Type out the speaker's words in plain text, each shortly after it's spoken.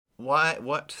Why?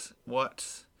 Why?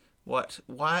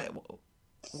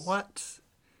 What?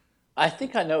 I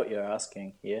think I know what you're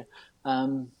asking here.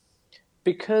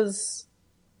 Because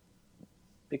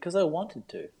I wanted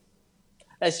to.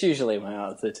 That's usually my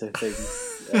answer to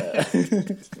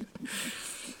things.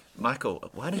 Michael,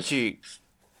 why did you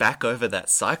back over that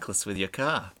cyclist with your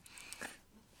car?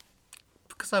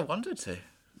 Because I wanted to.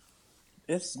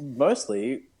 It's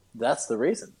mostly that's the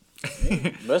reason.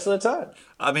 Most of the time.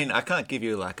 I mean, I can't give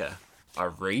you like a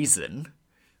reason,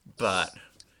 but,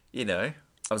 I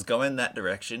was going that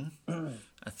direction.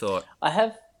 I thought,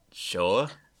 sure.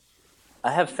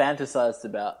 I have fantasized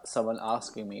about someone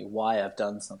asking me why I've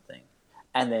done something,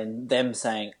 and then them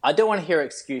saying, I don't want to hear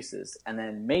excuses, and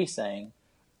then me saying,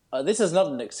 this is not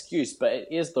an excuse, but it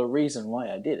is the reason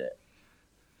why I did it.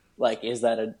 Like,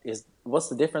 what's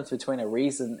the difference between a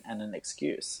reason and an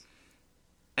excuse?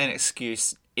 An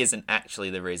excuse isn't actually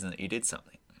the reason that you did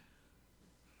something.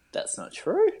 That's not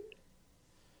true.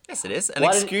 Yes, it is. An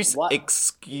excuse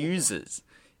excuses.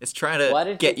 It's trying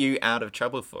to get you out of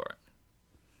trouble for it.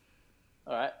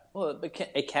 All right. Well,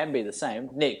 it can be the same.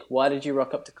 Nick, why did you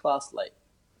rock up to class late?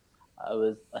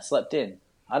 I slept in.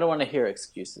 I don't want to hear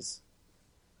excuses.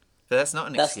 But that's not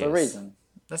an excuse. That's the reason.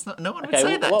 That's not. No one would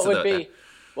say that.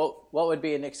 What would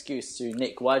be an excuse to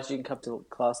Nick? Why did you come to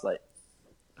class late?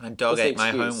 My dog ate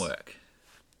my homework.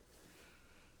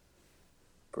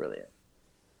 Brilliant.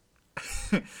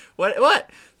 What?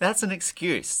 That's an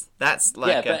excuse. That's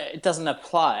like but it doesn't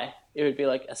apply. It would be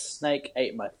like a snake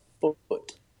ate my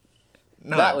foot.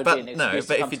 No, but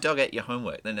if your dog ate your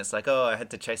homework, then it's like, oh, I had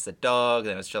to chase the dog,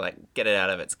 then it was to like get it out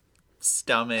of its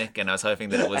stomach, and I was hoping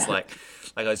that it was like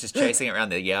I was just chasing it around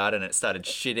the yard, and it started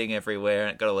shitting everywhere,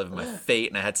 and it got all over my feet,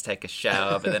 and I had to take a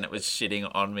shower, but then it was shitting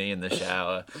on me in the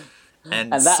shower, I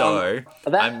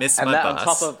missed my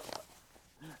bus.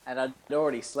 And I'd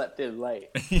already slept in late.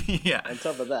 Yeah. On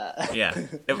top of that. Yeah.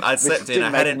 I slept in.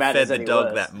 I hadn't fed the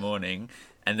dog that morning,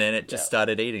 and then it just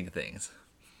started eating things.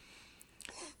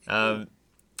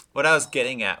 What I was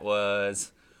getting at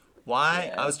was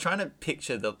why I was trying to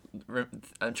picture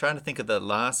I'm trying to think of the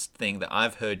last thing that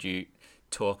I've heard you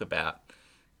talk about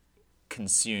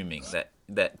consuming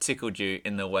that tickled you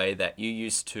in the way that you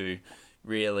used to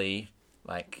really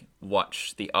like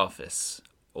watch The Office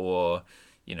or,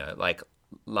 like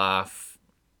laugh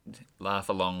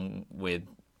along with,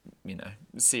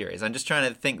 series. I'm just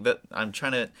trying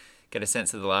to get a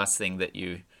sense of the last thing that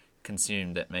you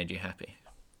consumed that made you happy.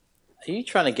 Are you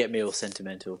trying to get me all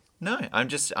sentimental? No, I'm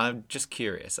just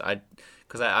curious.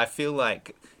 Because I feel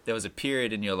like there was a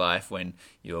period in your life when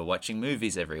you were watching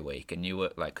movies every week, and you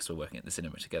were like, because we're working at the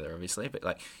cinema together, obviously, but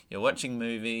like you're watching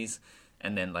movies,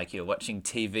 and then like you're watching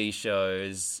TV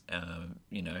shows,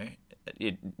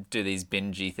 you do these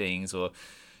bingey things, or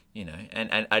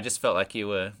and I just felt like you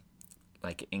were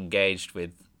like engaged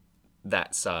with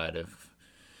that side of,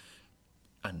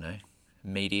 I don't know,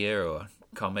 media or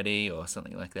comedy or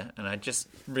something like that, and I just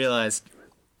realized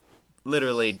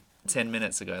literally 10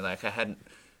 minutes ago, like I hadn't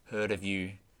heard of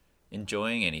you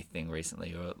enjoying anything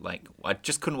recently, or like I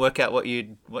just couldn't work out what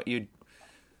you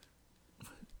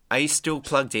are you still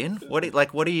plugged in? What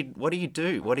do you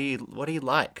do? What do you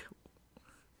like?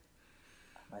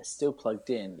 Am I still plugged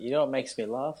in? You know what makes me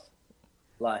laugh?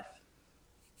 Life.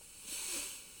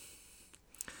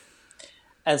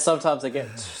 And sometimes I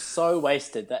get so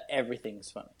wasted that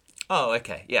everything's funny. Oh,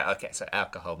 okay. Yeah, okay. So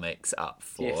alcohol makes up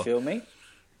for... Do you feel me?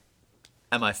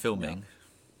 Am I filming?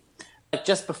 Like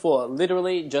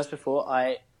literally just before,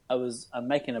 I'm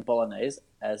making a bolognese,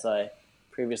 as I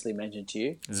previously mentioned to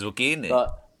you. Zucchini?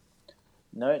 But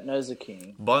no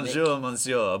zucchini. Bonjour,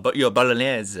 monsieur. But your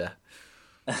bolognese.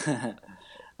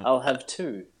 I'll have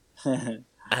two. And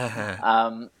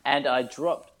I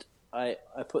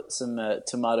put some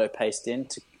tomato paste in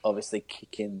to obviously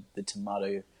kick in the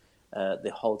tomato,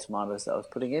 the whole tomatoes that I was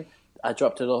putting in. I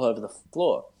dropped it all over the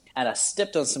floor, and I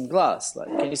stepped on some glass. Like,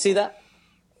 can you see that?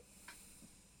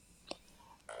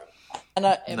 And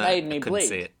it made me bleed.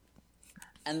 See it.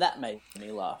 And that made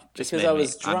me laugh because I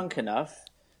was drunk enough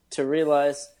to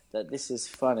realize that this is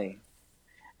funny,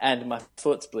 and my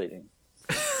foot's bleeding.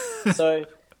 So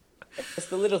it's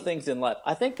the little things in life.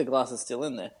 I think the glass is still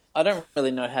in there. I don't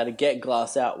really know how to get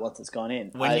glass out once it's gone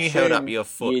in. When you held up your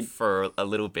foot for a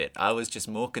little bit, I was just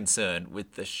more concerned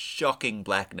with the shocking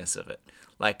blackness of it.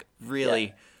 Like,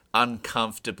 really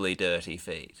uncomfortably dirty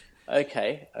feet.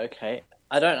 Okay.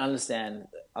 I don't understand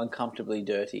uncomfortably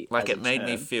dirty. Like, it made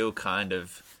me feel kind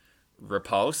of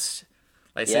repulsed.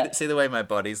 Like, see the way my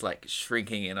body's, like,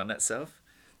 shrinking in on itself?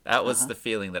 That was the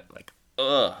feeling that, like,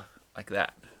 ugh, like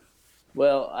that.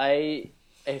 Well, I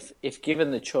if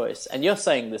given the choice, and you're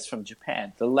saying this from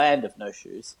Japan, the land of no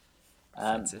shoes,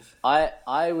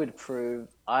 I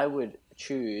would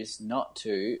choose not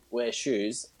to wear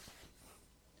shoes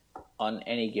on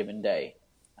any given day.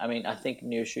 I mean, I think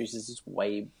new shoes is just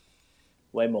way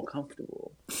more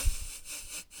comfortable.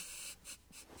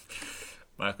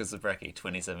 Michael Zabrecki,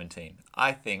 2017.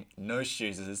 I think no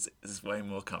shoes is way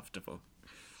more comfortable.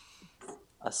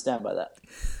 I stand by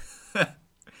that.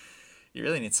 You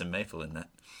really need some maple in that.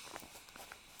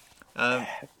 I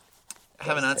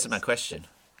haven't answered my question.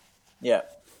 Yeah.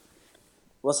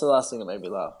 What's the last thing that made me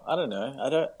laugh? I don't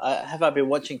know. Have I been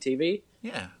watching TV?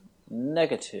 Yeah.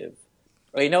 Negative.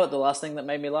 Well, you know what the last thing that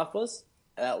made me laugh was?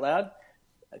 Out loud?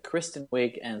 Kristen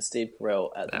Wiig and Steve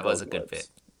Carell at the Golden was a Globes. good bit.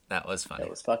 That was funny. That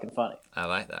was fucking funny. I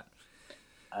like that.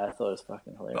 I thought it was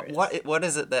fucking hilarious. But what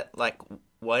is it that, like,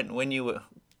 when you were...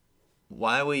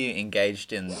 Why were you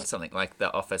engaged in something like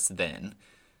The Office then?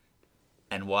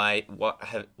 And what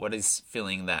is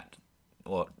filling that,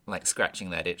 or like scratching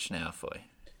that itch now for you?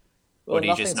 Well, or do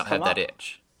you just not have that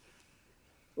itch?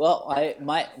 Well,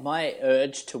 my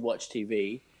urge to watch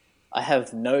TV, I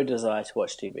have no desire to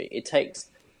watch TV. It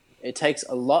takes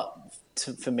a lot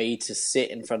for me to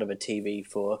sit in front of a TV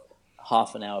for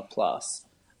half an hour plus.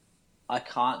 I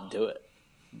can't do it.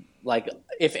 Like,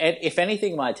 if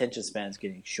anything, my attention span's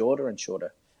getting shorter and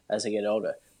shorter as I get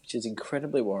older, which is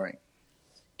incredibly worrying,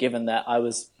 given that I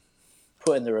was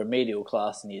put in the remedial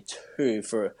class in year 2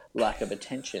 for lack of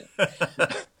attention.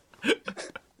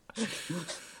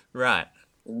 Right.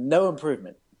 No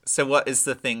improvement. So what is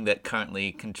the thing that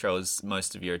currently controls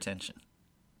most of your attention?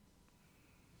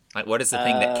 Like, what is the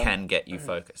thing that can get you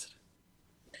focused?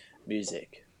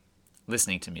 Music.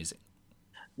 Listening to music.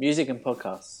 Music and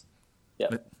podcasts. Yeah.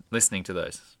 Listening to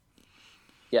those.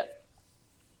 Yeah.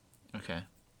 Okay.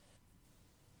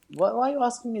 Why are you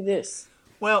asking me this?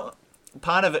 Well,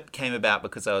 part of it came about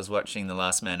because I was watching The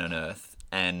Last Man on Earth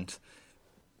and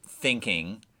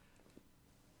thinking,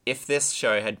 if this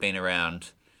show had been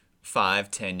around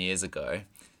 5-10 years ago,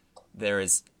 there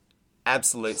is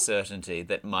absolute certainty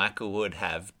that Michael would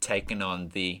have taken on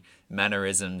the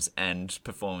mannerisms and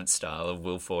performance style of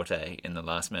Will Forte in The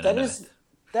Last Man on Earth.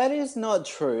 That is not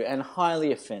true and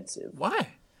highly offensive. Why?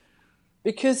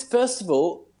 Because, first of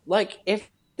all, like, if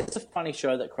it's a funny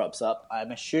show that crops up,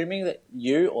 I'm assuming that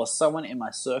you or someone in my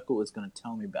circle is going to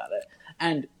tell me about it.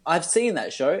 And I've seen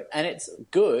that show, and it's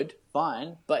good,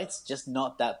 fine, but it's just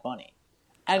not that funny.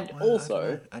 And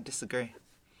also... I disagree.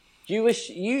 You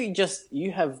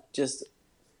have just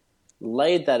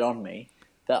laid that on me,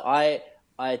 that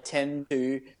I tend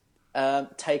to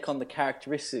take on the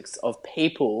characteristics of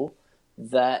people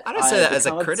that I don't say that as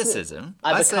a criticism.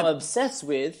 I become obsessed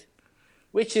with,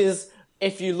 which is,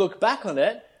 if you look back on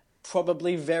it,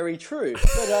 probably very true.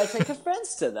 But I take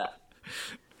offense to that.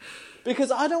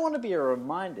 Because I don't want to be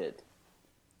reminded.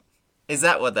 Is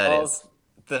that what that is?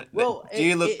 Do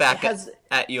you look back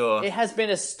at your... It has been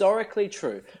historically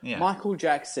true. Yeah. Michael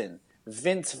Jackson,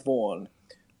 Vince Vaughn,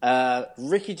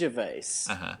 Ricky Gervais,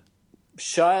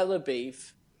 Shia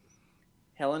LaBeouf,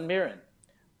 Helen Mirren.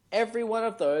 Every one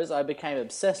of those I became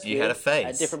obsessed with had a phase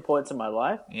at different points in my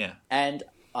life. Yeah. And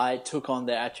I took on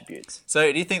their attributes. So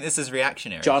do you think this is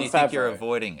reactionary? Do you think you're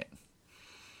avoiding it?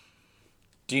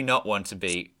 Do you not want to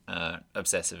be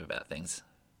obsessive about things?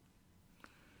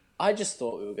 I just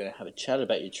thought we were going to have a chat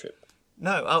about your trip.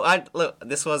 No, look,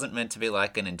 this wasn't meant to be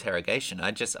like an interrogation.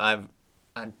 I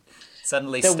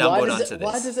suddenly stumbled onto this.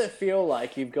 Why does it feel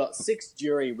like you've got 6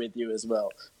 jury with you as well?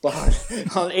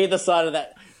 On either side of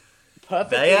that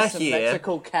perfectly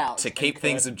symmetrical couch. To keep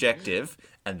things objective,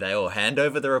 and they will hand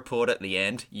over the report at the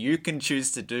end. You can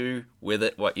choose to do with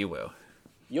it what you will.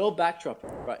 Your backdrop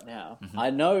right now, I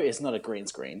know it's not a green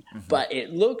screen, but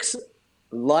it looks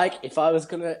like if I was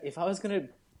gonna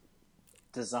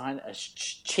design a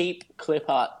cheap clip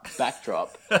art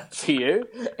backdrop for you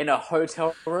in a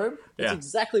hotel room, that's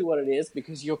exactly what it is,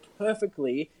 because you're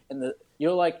perfectly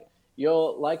you're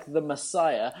like the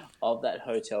messiah of that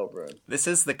hotel room. This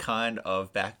is the kind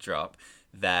of backdrop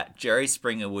that Jerry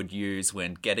Springer would use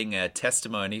when getting a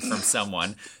testimony from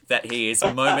someone that he is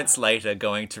moments later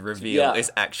going to reveal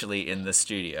is actually in the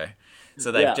studio.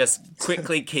 So they've just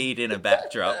quickly keyed in a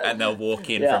backdrop and they'll walk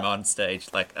in from on stage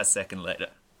like a second later.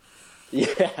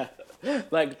 Yeah.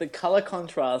 Like the color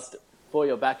contrast for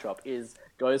your backdrop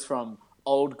goes from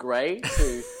old grey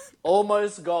to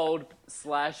almost gold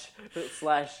slash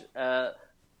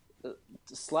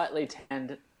slightly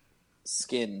tanned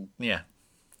skin. Yeah.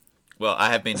 Well,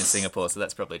 I have been to Singapore, so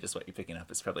that's probably just what you're picking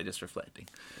up. It's probably just reflecting.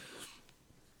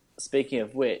 Speaking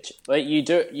of which,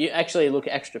 you actually look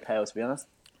extra pale, to be honest.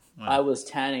 Wow. I was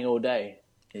tanning all day.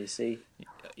 You see?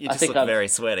 You just look very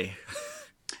sweaty.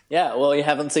 Yeah, well, you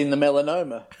haven't seen the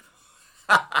melanoma.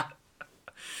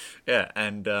 Yeah,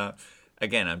 and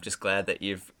again, I'm just glad that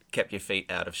you've kept your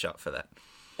feet out of shot for that.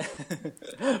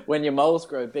 When your moles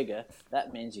grow bigger,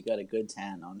 that means you got a good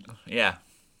tan on. Yeah.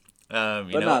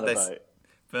 You know what boat.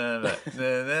 A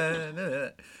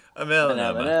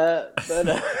melanoma.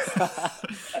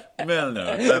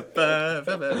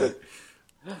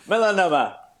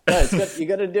 Melanoma. No, you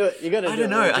got to do it. You got to do it. I don't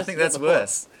know. I think that's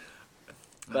worse.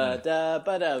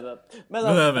 Melanoma.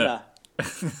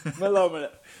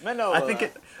 I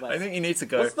think you need to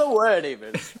go. What's the word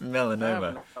even?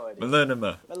 Melanoma.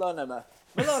 Melanoma.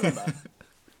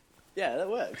 Yeah, that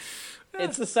works. Yeah.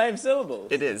 It's the same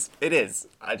syllables. It is.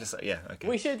 I just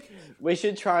okay. We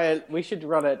should try it. We should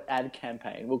run an ad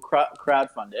campaign. We'll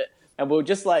crowdfund it, and we'll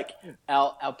just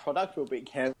our product will be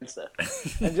cancer,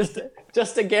 and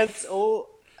just against all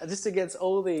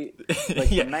the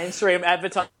the mainstream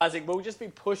advertising, we'll just be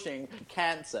pushing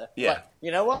cancer. Yeah. Like,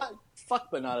 you know what?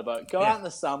 Fuck banana boat. Go out in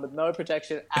the sun with no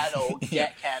protection at all.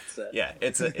 Get cancer. Yeah,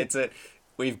 it's a.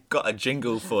 We've got a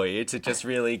jingle for you to just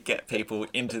really get people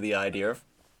into the idea of.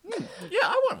 Yeah,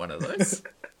 I want one of those.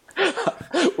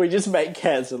 We just make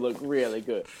cancer look really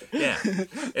good. Yeah,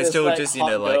 it's still just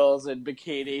hot girls in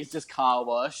bikinis, just car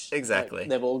wash. Exactly.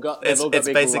 They've all got. It's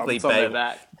basically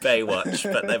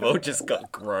Baywatch, but they've all just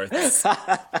got growths.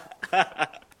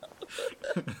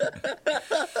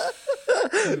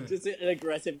 Just an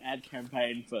aggressive ad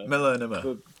campaign for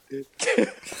melanoma.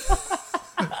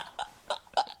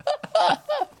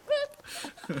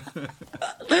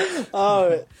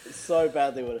 Oh, so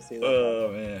badly want to see that.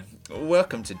 Oh man!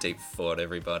 Welcome to Deep Thought,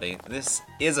 everybody. This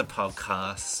is a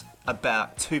podcast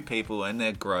about two people and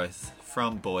their growth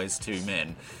from boys to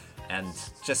men. And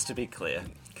just to be clear,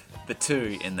 the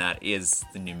two in that is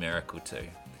the numerical two,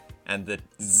 and the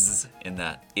z in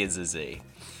that is a z.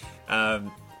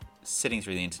 Sitting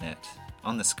through the internet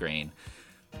on the screen,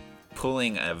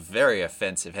 pulling a very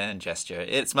offensive hand gesture.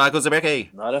 It's Michael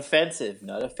Zabrecki. Not offensive,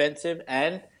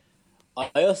 and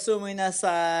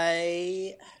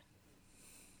oyasuminasai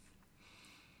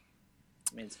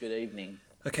means good evening.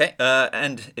 Okay,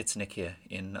 and it's Nick here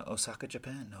in Osaka,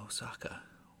 Japan. Osaka,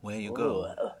 where you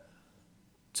go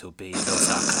to be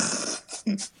Osaka.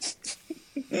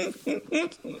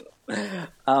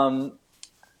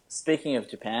 Speaking of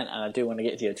Japan, and I do want to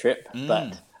get to your trip,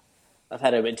 but I've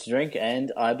had a bit to drink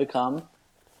and I become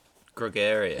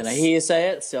gregarious. Can I hear you say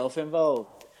it?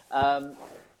 Self-involved.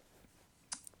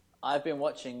 I've been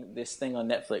watching this thing on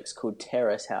Netflix called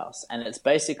Terrace House, and it's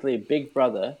basically Big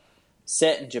Brother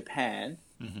set in Japan,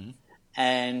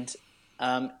 and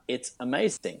it's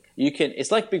amazing.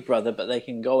 It's like Big Brother, but they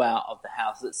can go out of the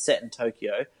house. It's set in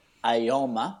Tokyo.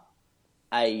 Aoyama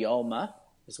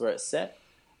is where it's set.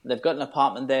 They've got an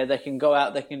apartment there. They can go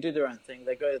out. They can do their own thing.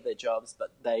 They go to their jobs,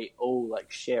 but they all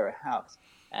share a house,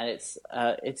 and it's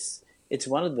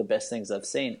one of the best things I've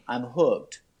seen. I'm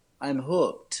hooked.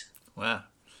 Wow.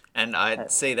 And I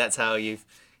see that's how you've,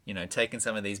 taken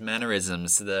some of these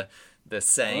mannerisms, the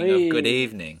saying of good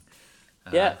evening.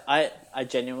 Yeah, I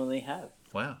genuinely have.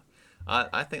 Wow.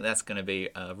 I think that's going to be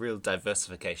a real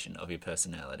diversification of your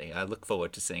personality. I look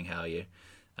forward to seeing how you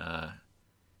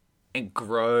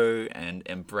grow and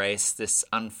embrace this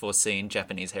unforeseen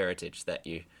Japanese heritage that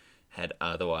you had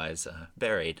otherwise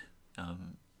buried.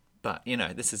 But,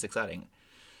 this is exciting.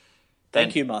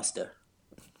 Thank you, Master.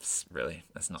 Really,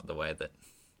 that's not the way that...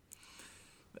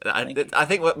 I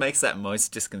think what makes that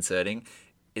most disconcerting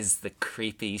is the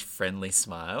creepy, friendly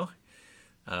smile,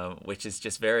 which is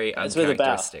just very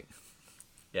uncharacteristic.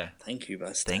 Yeah. Thank you,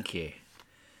 Master. Thank you,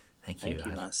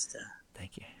 Master.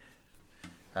 Thank you.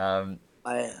 I'm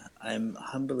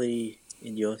humbly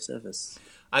in your service.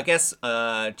 I guess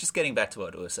just getting back to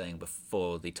what we were saying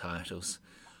before the titles,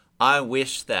 I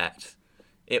wish that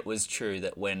it was true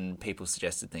that when people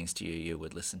suggested things to you, you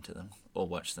would listen to them or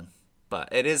watch them. But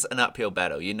it is an uphill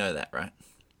battle. You know that, right?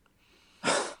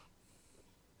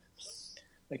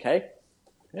 Okay.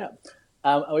 Yeah.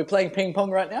 Are we playing ping pong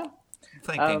right now?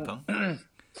 Playing ping pong.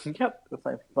 Yep, we're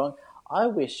playing ping pong. I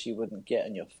wish you wouldn't get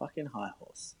on your fucking high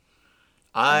horse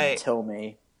and tell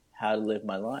me how to live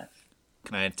my life.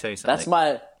 Can I tell you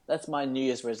something? That's my New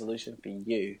Year's resolution for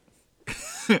you.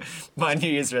 My New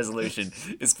Year's resolution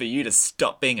is for you to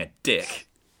stop being a dick.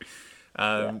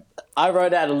 I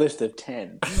wrote out a list of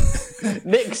 10.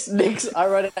 Nick's, I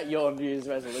wrote out your New Year's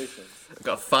resolutions. I've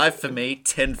got 5 for me,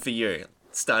 10 for you.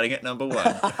 Starting at number 1.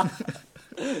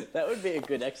 That would be a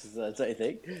good exercise, don't you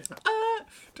think?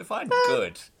 Define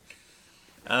good.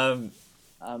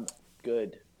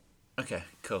 Good. Okay,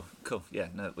 cool. Yeah,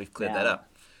 no, we've cleared that up.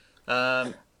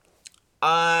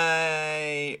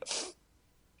 I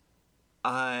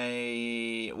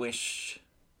wish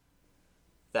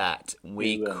that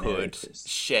we could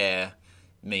share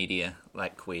media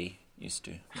like we used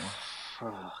to. Yeah.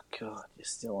 Oh God, you're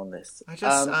still on this. I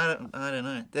don't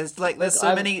know. There's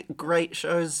so many great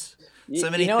shows, so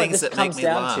many things that make me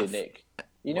laugh. To, Nick?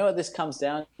 You know what this comes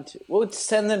down to? Well,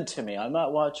 send them to me. I might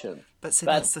watch them. But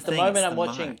that's the thing. The moment I'm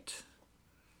watching.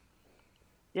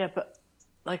 Yeah, but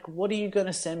like, what are you going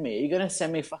to send me? Are you going to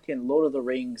send me fucking Lord of the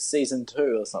Rings season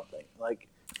 2 or something? Like.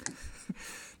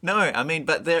 No, I mean,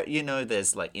 but there,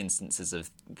 there's like instances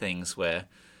of things where,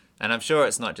 and I'm sure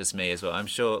it's not just me as well. I'm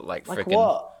sure like freaking.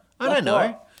 What? I don't know.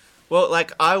 What? Well,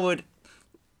 like I would.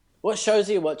 What shows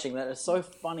are you watching that are so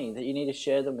funny that you need to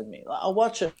share them with me? Like, I'll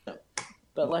watch it,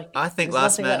 but like I think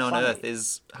Last Man on Earth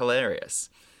is hilarious.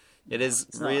 It is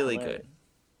really good.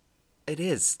 It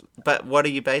is, but what are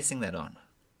you basing that on?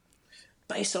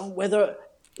 Based on whether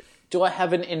do I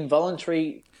have an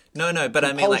involuntary? No, but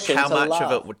I mean, like, how much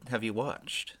of it have you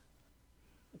watched?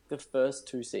 The first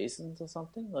 2 seasons or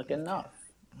something, like enough.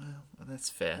 Well, that's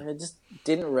fair. It just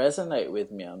didn't resonate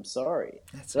with me. I'm sorry.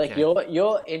 That's like okay.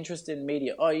 your interest in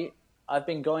media. I've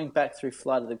been going back through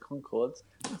Flight of the Conchords.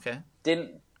 Okay.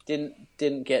 Didn't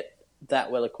get that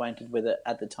well acquainted with it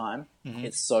at the time. Mm-hmm.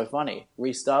 It's so funny.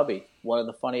 Rhys Darby, one of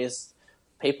the funniest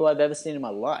people I've ever seen in my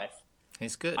life.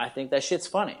 He's good. I think that shit's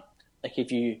funny. Like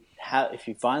if you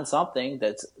find something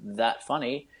that's that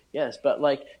funny, yes. But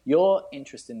like your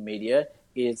interest in media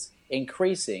is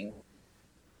increasing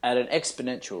at an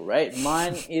exponential rate.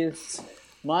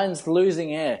 Mine's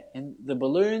losing air, and the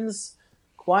balloon's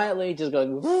quietly just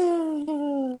going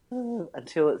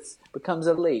until it becomes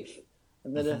a leaf,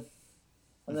 and then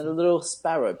a little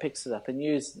sparrow picks it up and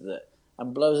uses it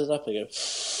and blows it up again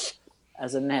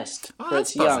as a nest for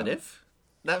its young. Positive.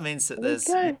 That means that there's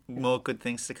more good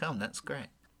things to come. That's great.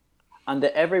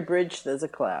 Under every bridge, there's a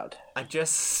cloud.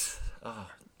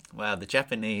 Wow, the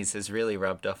Japanese has really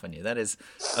rubbed off on you. That is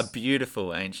a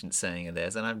beautiful ancient saying of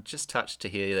theirs, and I'm just touched to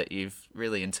hear that you've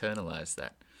really internalized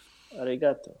that.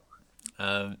 Arigato.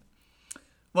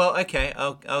 Well, okay,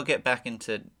 I'll get back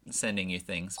into sending you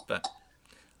things, but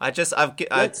I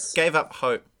gave up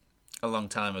hope a long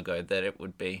time ago that it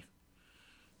would be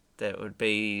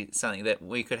something that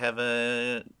we could have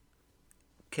a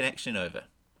connection over.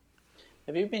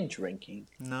 Have you been drinking?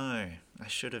 No, I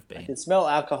should have been. I can smell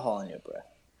alcohol in your breath.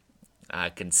 I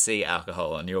can see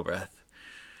alcohol on your breath.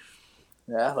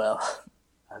 Yeah, well,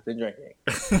 I've been drinking.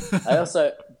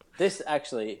 This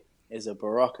actually is a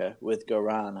Barocca with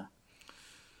Guarana.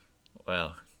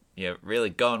 Well, you're really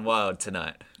gone wild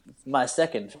tonight. It's my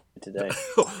second today.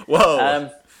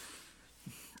 Whoa!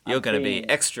 You're going to be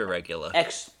extra regular.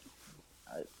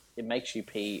 It makes you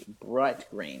pee bright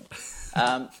green.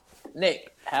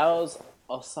 Nick, how's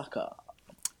Osaka?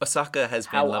 Osaka has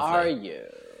been lovely. How are you?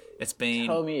 It's been.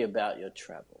 Tell me about your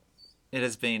travels. It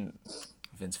has been.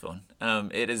 Vince Vaughn.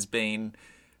 It has been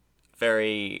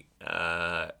very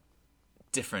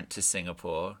different to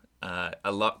Singapore.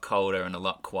 A lot colder and a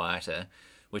lot quieter,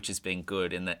 which has been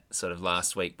good in that sort of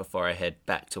last week before I head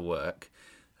back to work.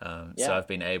 So I've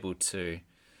been able to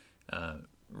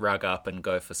rug up and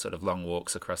go for sort of long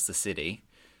walks across the city.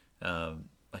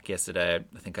 Like yesterday,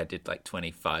 I think I did like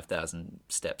 25,000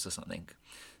 steps or something.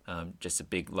 Just a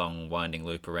big, long, winding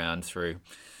loop around through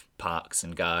parks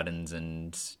and gardens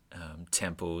and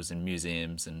temples and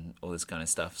museums and all this kind of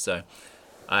stuff. So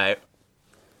I,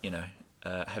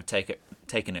 have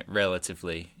taken it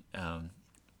relatively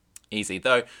easy.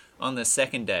 Though on the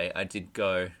second day, I did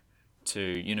go to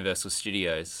Universal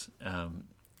Studios,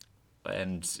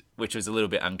 and which was a little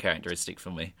bit uncharacteristic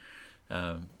for me.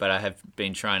 But I have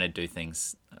been trying to do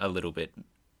things a little bit,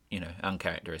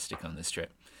 uncharacteristic on this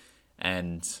trip.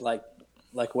 And like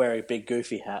wearing a big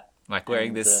goofy hat. Like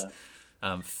wearing this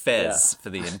fez for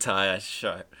the entire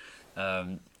show.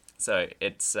 So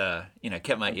it's,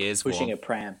 kept my ears warm. Pushing a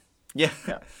pram. Yeah.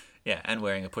 And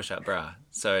wearing a push-up bra.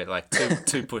 So like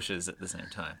two pushes at the same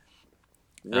time.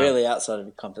 Really outside of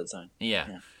your comfort zone.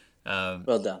 Yeah.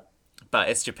 Well done. But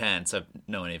it's Japan, so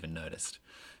no one even noticed.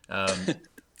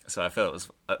 So I felt it was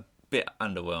a bit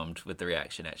underwhelmed with the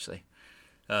reaction, actually.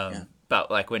 But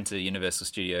like went to Universal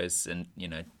Studios and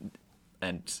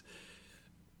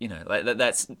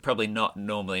that's probably not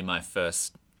normally my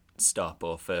first stop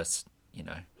or first,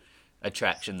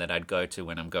 attraction that I'd go to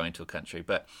when I'm going to a country.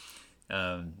 But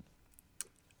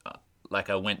like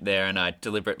I went there and I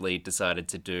deliberately decided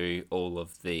to do all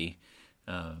of the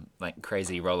like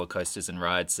crazy roller coasters and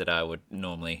rides that I would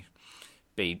normally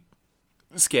be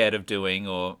scared of doing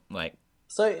or like.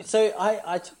 So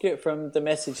I took it from the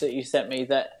message that you sent me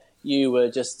that you were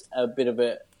just a bit of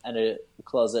and a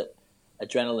closet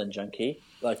adrenaline junkie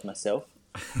like myself.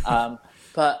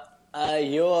 But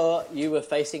you were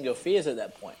facing your fears at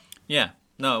that point. Yeah,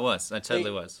 no, it was. I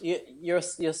totally was.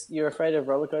 You're afraid of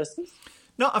roller coasters?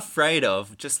 Not afraid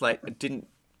of, just like didn't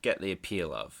get the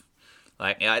appeal of.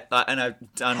 Like I've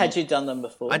done. Had you done them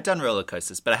before? I'd done roller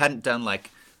coasters, but I hadn't done like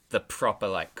the proper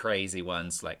like crazy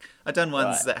ones. Like I'd done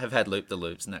ones that have had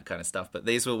loop-the-loops and that kind of stuff, but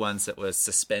these were ones that were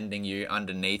suspending you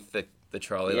underneath the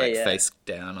trolley, face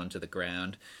down onto the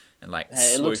ground, and like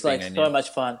it looks like so much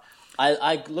fun.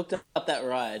 I looked up that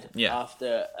ride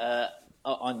after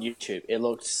on YouTube. It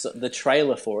looked the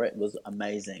trailer for it was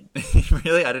amazing.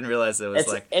 Really, I didn't realize there was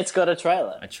it's got a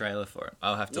trailer for it.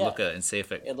 I'll have to look at it and see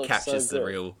if it captures the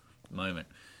real moment.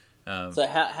 So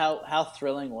how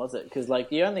thrilling was it? Because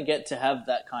like you only get to have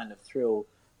that kind of thrill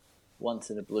once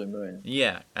in a blue moon.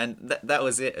 Yeah, and that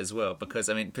was it as well. Because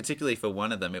I mean, particularly for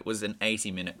one of them, it was an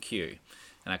 80-minute queue,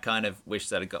 and I kind of wish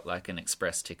that I'd got like an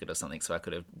express ticket or something, so I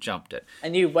could have jumped it.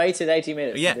 And you waited 80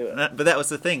 minutes. Yeah, to do it. But that was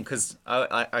the thing, because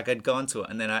I had gone to it,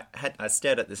 and then I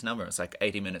stared at this number. It's like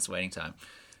 80 minutes waiting time,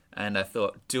 and I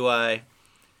thought,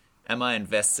 am I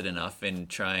invested enough in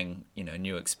trying,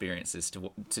 new experiences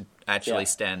to actually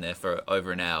stand there for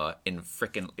over an hour in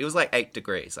frickin'... It was like 8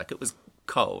 degrees. Like, it was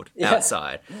cold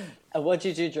outside. And what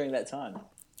did you do during that time?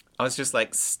 I was just,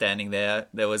 like, standing there.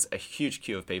 There was a huge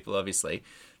queue of people, obviously.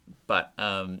 But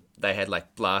they had,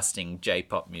 like, blasting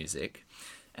J-pop music.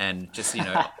 And just,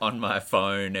 on my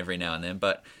phone every now and then.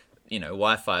 But,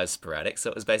 Wi-Fi is sporadic. So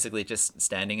it was basically just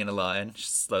standing in a line,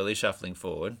 slowly shuffling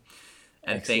forward.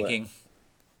 And thinking...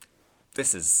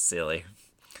 This is silly.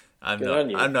 I'm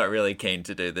not really keen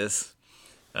to do this.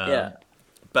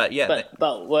 But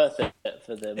worth it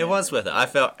for them. It was worth it. I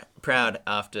felt proud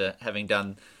after having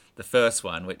done the first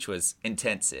one, which was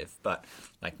intensive, but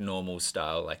like normal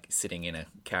style, like sitting in a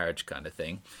carriage kind of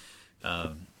thing.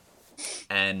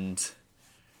 And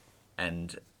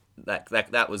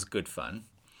that was good fun.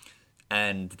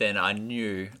 And then I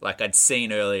knew, like I'd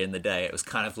seen earlier in the day, it was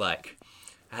kind of like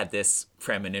I had this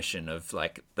premonition of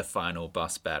like the final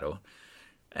boss battle,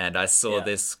 and I saw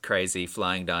this crazy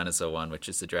flying dinosaur one, which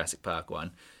is the Jurassic Park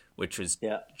one, which was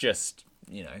just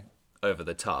over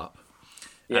the top.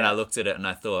 And I looked at it and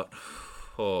I thought,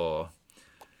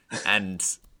 and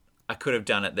I could have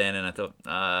done it then, and I thought,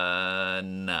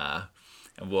 nah,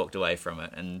 and walked away from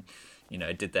it, and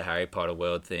did the Harry Potter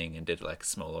World thing and did like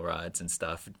smaller rides and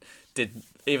stuff. Did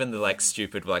even the like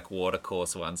stupid like water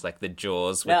course ones, like the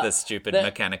Jaws with the stupid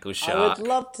mechanical shark. I would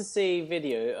love to see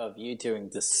video of you doing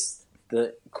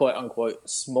the quote unquote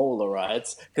smaller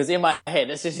rides, because in my head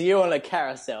it's just you on a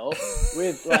carousel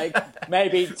with like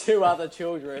maybe 2 other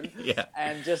children,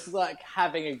 and just like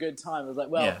having a good time. It was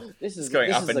like, this is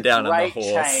going up and a down great on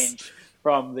the horse. Change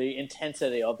from the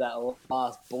intensity of that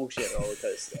last bullshit roller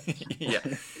coaster.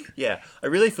 Yeah. I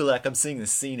really feel like I'm seeing the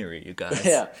scenery, you guys.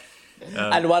 Yeah.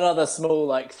 And one other small,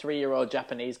 like 3-year-old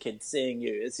Japanese kid seeing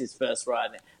you. It's his first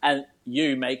ride, and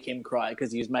you make him cry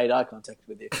because he's made eye contact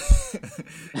with you.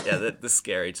 The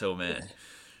scary tall man.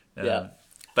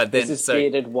 But then, this is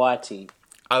bearded whitey.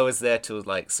 I was there till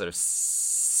like sort of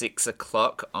 6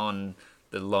 o'clock on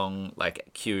the long like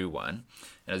queue one,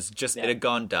 and it was just it had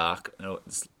gone dark. And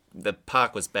the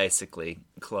park was basically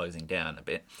closing down a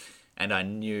bit, and I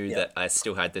knew that I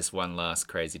still had this one last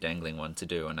crazy dangling one to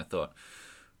do, and I thought,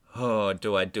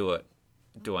 do I do it?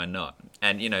 Do I not?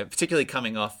 And, particularly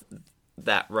coming off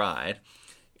that ride,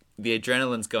 the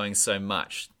adrenaline's going so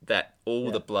much that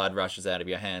all the blood rushes out of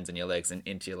your hands and your legs and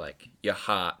into your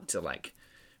heart to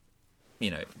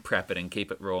prep it and keep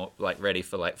it raw, like ready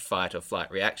for like fight or flight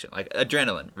reaction, like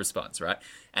adrenaline response, right?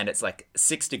 And it's like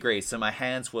 6 degrees, so my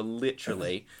hands were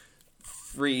literally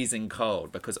freezing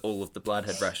cold because all of the blood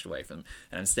had rushed away from them.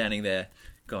 And I'm standing there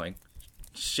going,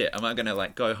 shit, am I going to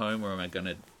like go home, or am I going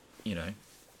to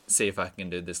see if I can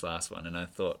do this last one? And I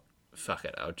thought, fuck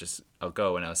it, I'll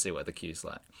go and I'll see what the queue's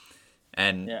like.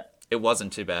 And it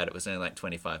wasn't too bad. It was only like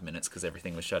 25 minutes because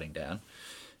everything was shutting down.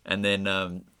 And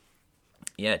then,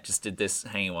 just did this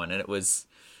hanging one, and it was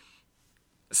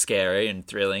scary and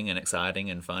thrilling and exciting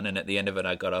and fun. And at the end of it,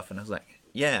 I got off and I was like,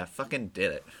 fucking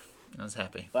did it. I was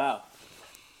happy. Wow.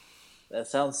 That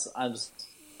sounds, that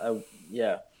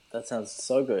sounds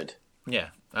so good. Yeah.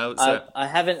 I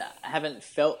haven't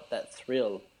felt that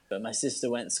thrill, but my sister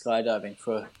went skydiving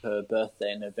for her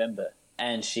birthday in November,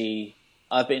 and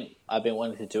I've been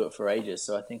wanting to do it for ages,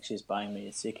 so I think she's buying me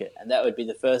a ticket, and that would be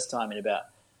the first time in about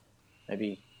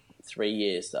maybe 3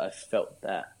 years that I felt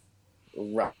that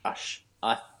rush.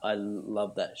 I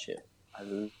love that shit. I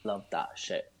love that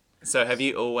shit. So have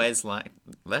you always liked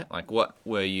that? Like, what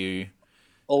were you?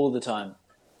 All the time.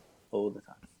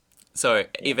 So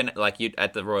even like you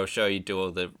at the Royal Show, you do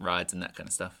all the rides and that kind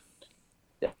of stuff.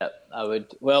 Yeah, I would.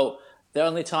 Well, the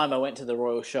only time I went to the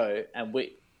Royal Show, and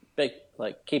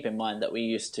keep in mind that we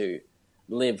used to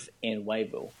live in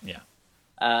Wayville. Yeah.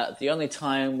 The only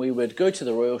time we would go to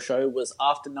the Royal Show was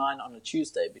after 9 on a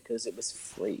Tuesday because it was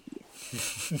free.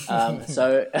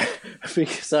 So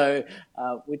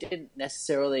we didn't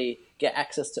necessarily get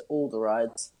access to all the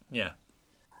rides. Yeah.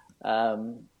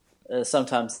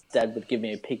 Sometimes Dad would give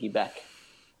me a piggyback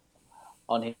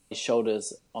on his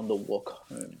shoulders on the walk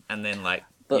home. And then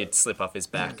you'd slip off his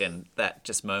back, and that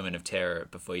just moment of terror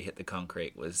before you hit the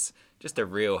concrete was just a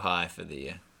real high for the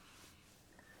year.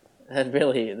 That'd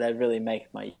really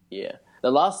make my year.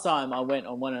 The last time I went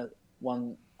on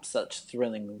one such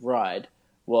thrilling ride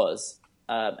was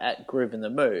at Groove in the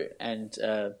Moo, and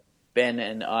Ben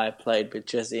and I played with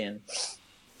Jesse, and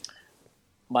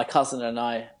my cousin and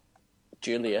I,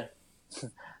 Julia,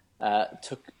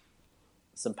 took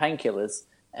some painkillers,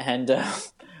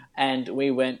 and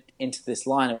we went into this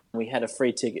line, and we had a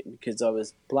free ticket because I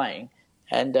was playing,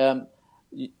 and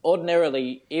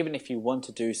ordinarily, even if you want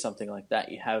to do something like that,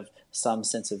 you have some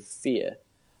sense of fear.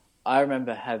 I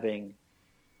remember having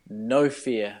no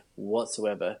fear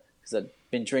whatsoever because I'd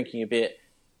been drinking a bit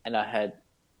and I had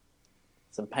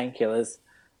some painkillers.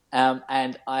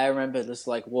 And I remember just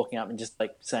walking up and just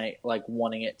saying,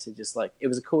 wanting it to just it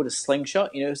was called a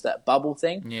slingshot, it's that bubble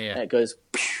thing. Yeah. And it goes,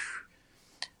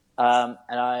 and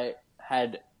I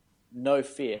had no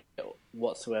fear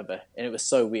whatsoever. And it was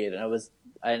so weird. And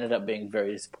I ended up being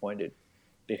very disappointed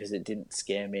because it didn't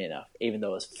scare me enough, even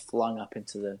though it was flung up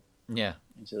into the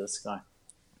sky.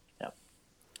 Yeah.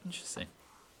 Interesting.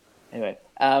 Anyway,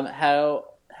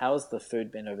 how's the food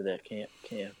been over there?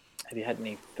 Have you had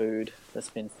any food that's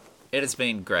been? It has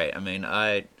been great. I mean,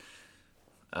 when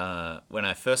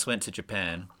I first went to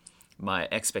Japan, my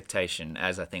expectation,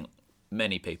 as I think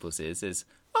many people's is it's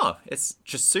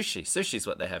just sushi. Sushi's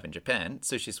what they have in Japan.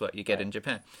 Sushi's what you get in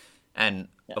Japan. And,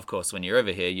 of course, when you're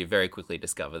over here, you very quickly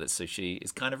discover that sushi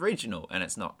is kind of regional, and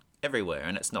it's not everywhere,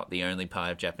 and it's not the only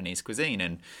part of Japanese cuisine.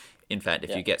 And, in fact,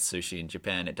 if you get sushi in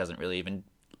Japan, it doesn't really even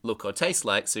look or taste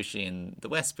like sushi in the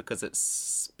West because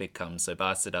it's become so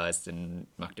bastardized and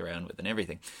mucked around with and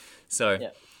everything.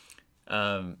 So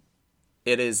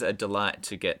it is a delight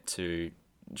to get to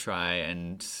try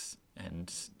and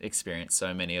experience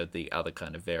so many of the other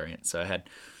kind of variants. So I had,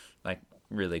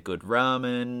 really good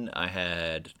ramen. I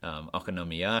had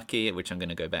okonomiyaki, which I'm going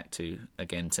to go back to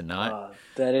again tonight. Oh,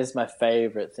 that is my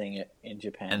favorite thing in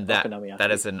Japan. And that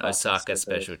is an Osaka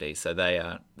specialty. So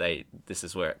this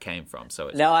is where it came from. So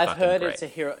it's now I've heard great.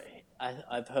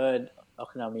 I've heard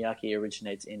okonomiyaki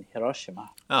originates in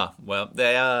Hiroshima. Oh well,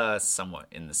 they are somewhat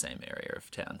in the same area of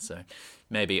town. So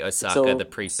maybe Osaka the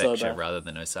prefecture soba rather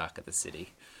than Osaka the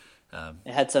city.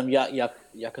 It had some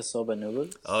yakisoba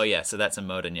noodles. Oh, yeah. So that's a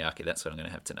modonyaki. That's what I'm going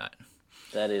to have tonight.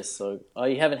 That is so... Oh,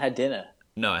 you haven't had dinner?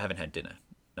 No, I haven't had dinner.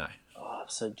 No. Oh, I'm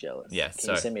so jealous. Yeah, Can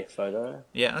you send me a photo?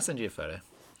 Yeah, I'll send you a photo.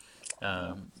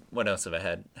 What else have I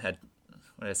had? What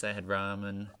did I say? I had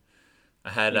ramen.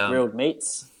 I had... grilled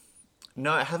meats?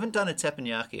 No, I haven't done a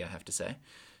teppanyaki, I have to say.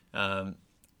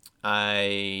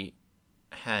 I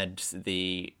had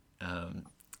the...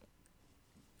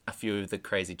 a few of the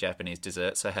crazy Japanese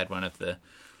desserts. I had one of the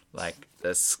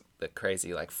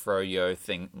crazy froyo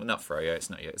thing. Well, not froyo. It's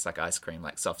not. It's like ice cream,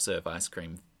 soft serve ice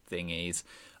cream thingies.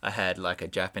 I had a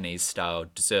Japanese style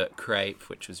dessert crepe,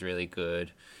 which was really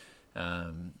good.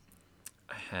 I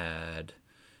had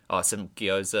some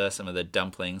gyoza, some of the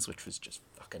dumplings, which was just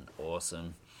fucking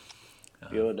awesome.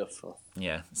 Beautiful.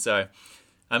 Yeah. So,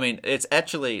 I mean, it's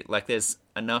actually there's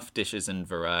enough dishes and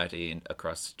variety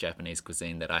across Japanese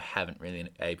cuisine that I haven't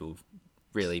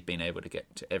really been able to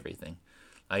get to everything.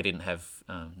 I didn't have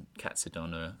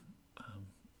katsudon or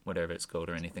whatever it's called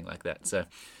or anything like that. So,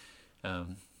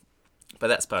 but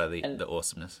that's part of the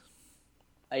awesomeness.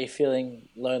 Are you feeling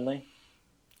lonely?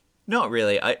 Not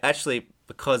really. I actually,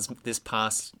 because this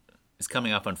past is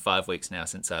coming up on 5 weeks now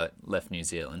since I left New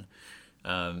Zealand.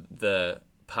 The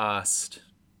past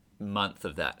month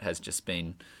of that has just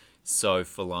been so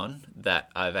full on that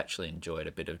I've actually enjoyed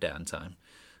a bit of downtime.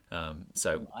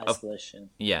 Isolation.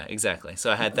 Yeah, exactly.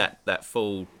 So I had that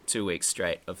full 2 weeks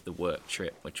straight of the work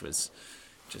trip, which was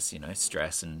just,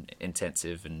 stress and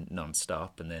intensive and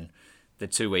non-stop. And then the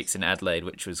 2 weeks in Adelaide,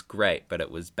 which was great, but it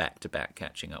was back to back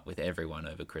catching up with everyone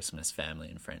over Christmas, family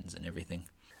and friends and everything.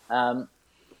 Can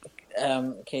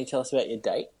you tell us about your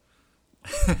date?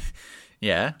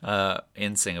 Yeah.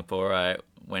 In Singapore, I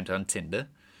went on Tinder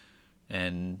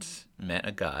and met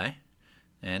a guy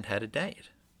and had a date.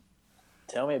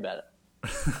 Tell me about it.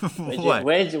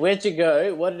 Where'd you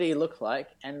go? What did he look like?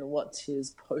 And what's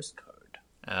his postcode?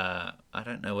 I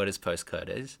don't know what his postcode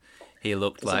is. He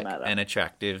looked like an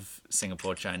attractive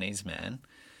Singapore Chinese man.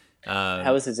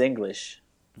 How was his English?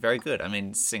 Very good. I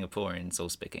mean, Singaporeans all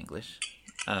speak English.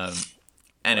 They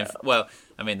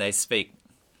speak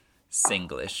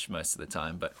Singlish most of the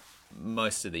time, but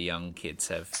most of the young kids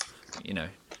have,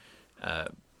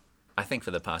 I think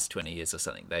for the past 20 years or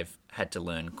something, they've had to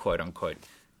learn quote-unquote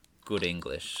good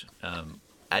English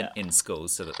in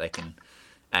schools so that they can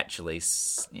actually,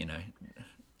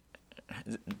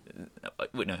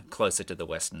 closer to the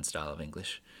Western style of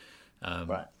English.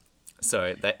 Right.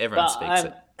 So that everyone speaks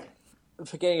it.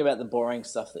 Forgetting about the boring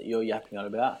stuff that you're yapping on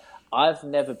about, I've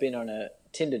never been on a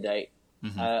Tinder date.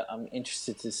 Mm-hmm. I'm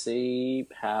interested to see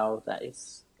how that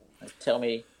is. Tell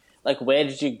me, where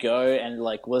did you go, and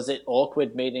was it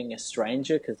awkward meeting a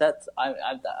stranger? Because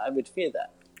I would fear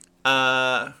that.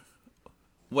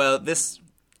 Well, this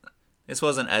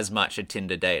wasn't as much a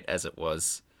Tinder date as it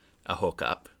was a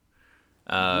hookup.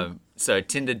 So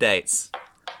Tinder dates.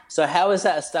 So how is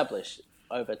that established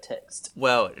over text?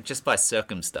 Well, just by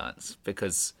circumstance,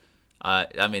 because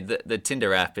the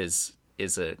Tinder app is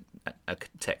a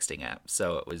texting app,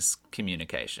 so it was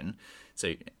communication.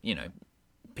 So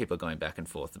people going back and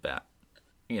forth about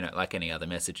like any other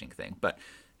messaging thing. But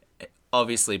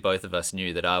obviously, both of us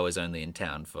knew that I was only in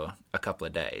town for a couple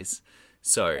of days,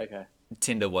 so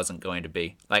Tinder wasn't going to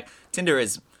be Tinder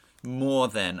is more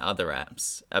than other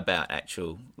apps about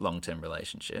actual long-term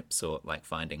relationships or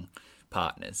finding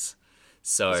partners.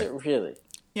 So is it really?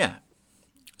 Yeah.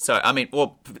 So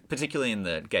particularly in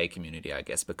the gay community, I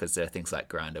guess, because there are things like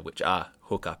Grindr, which are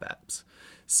hookup apps.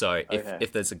 So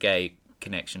if there's a gay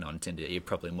connection on Tinder, you're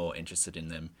probably more interested in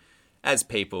them as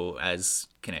people, as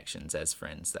connections, as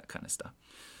friends, that kind of stuff.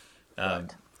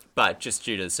 Right. But just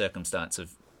due to the circumstance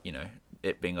of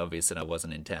it being obvious that I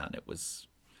wasn't in town, it was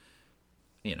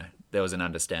there was an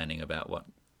understanding about what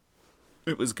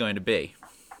it was going to be.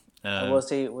 Was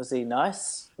he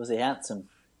nice? Was he handsome?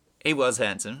 He was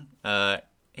handsome.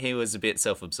 He was a bit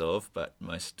self-absorbed, but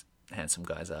most handsome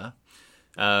guys are.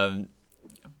 But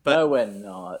no, we're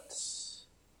not.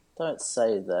 Don't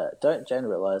say that. Don't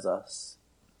generalize us,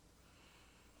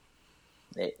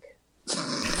 Nick.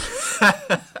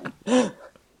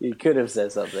 You could have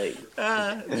said something.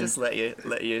 Just let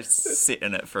you sit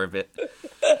in it for a bit.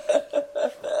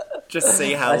 Just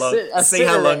see how long. See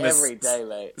how long this every day,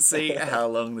 mate. See how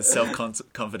long the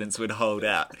self-confidence would hold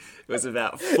out. It was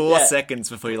about 4 seconds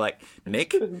before you're like,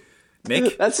 Nick.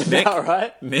 That's Nick, about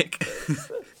right. Nick.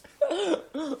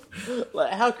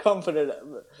 How confident?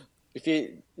 If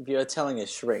you're telling a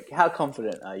shrink, how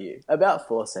confident are you? About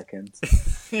 4 seconds.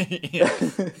 Yeah,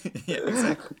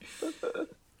 exactly.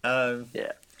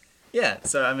 Yeah.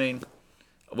 So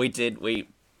we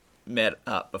met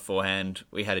up beforehand.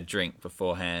 We had a drink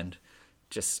beforehand,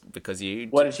 just because you.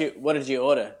 What did you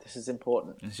order? This is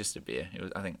important. It was just a beer. It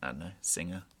was, I don't know,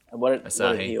 Singer. And what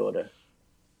did he order?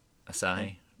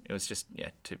 Asahi. It was just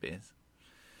 2 beers.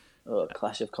 Oh,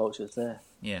 clash of cultures there.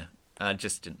 Yeah, I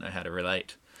just didn't know how to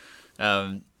relate.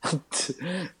 Thai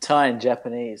and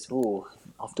Japanese. Ooh,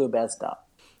 off to a bad start.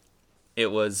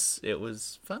 It was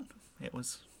fun.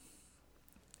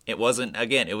 It wasn't,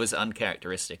 again, it was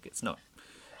uncharacteristic. It's not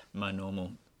my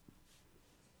normal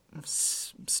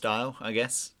style, I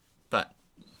guess. But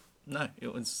no,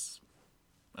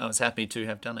 I was happy to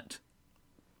have done it.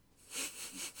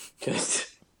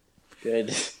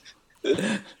 Good.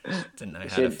 Didn't know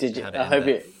how to I hope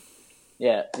it.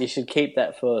 Yeah, you should keep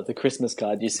that for the Christmas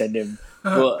card you send him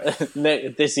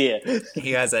this year.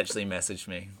 He has actually messaged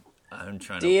me.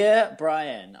 Dear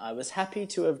Brian, I was happy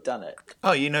to have done it.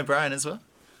 Oh, you know Brian as well?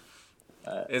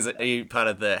 Are you part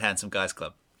of the Handsome Guys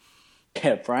Club?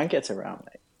 Yeah, Brian gets around,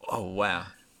 mate. Oh, wow.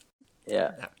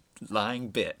 Yeah. That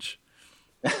lying bitch.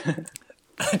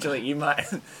 Actually, you might...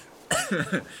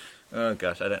 Oh,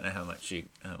 gosh, I don't know how much you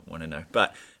want to know.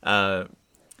 But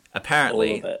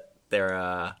apparently there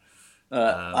are...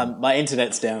 my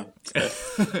internet's down. So.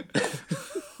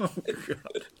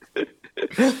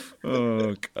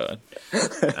 Oh, God.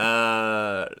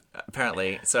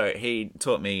 Apparently, so he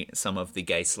taught me some of the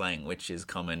gay slang, which is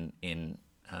common in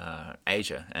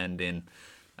Asia and in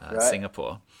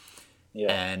Singapore. Yeah.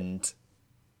 And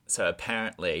so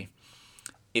apparently,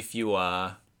 if you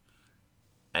are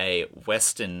a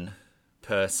Western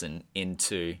person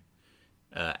into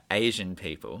Asian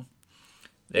people,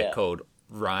 they're called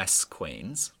rice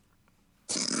queens.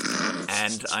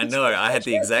 And I know, I had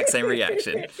the exact same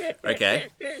reaction. Okay.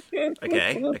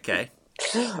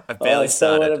 I've barely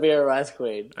started. I want to be a rice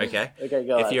queen. Okay. Okay,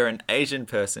 go on. If you're an Asian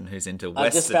person who's into Western... I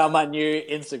just found my new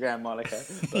Instagram moniker.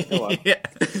 But go on. Yeah.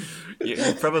 You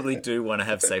probably do want to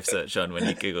have Safe Search on when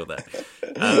you Google that.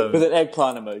 With an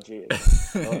eggplant emoji.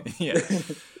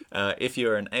 Yeah. If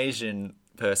you're an Asian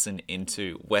person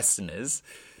into Westerners,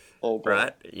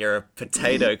 right, you're a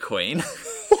potato queen.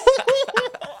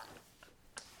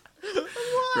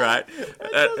 Right?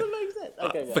 That doesn't make sense.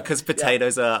 Okay, because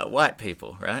potatoes are white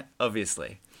people, right?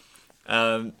 Obviously.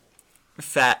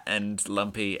 Fat and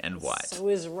lumpy and white. So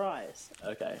is rice.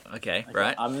 Okay,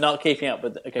 right? I'm not keeping up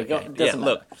with... Okay, go on.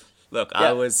 Look,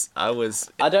 yeah. I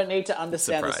was I don't need to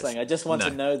understand surprised. the slang. I just want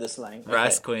to know the slang. Okay.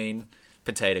 Rice queen,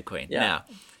 potato queen. Yeah. Now,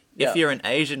 if you're an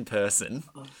Asian person...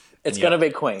 It's going to be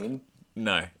queen.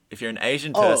 No. If you're an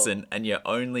Asian person and you're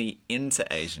only into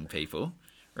Asian people,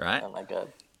 right? Oh my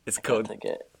God. It's called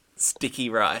sticky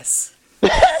rice.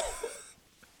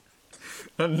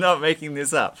 I'm not making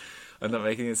this up. And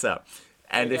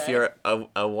if you're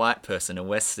a white person, a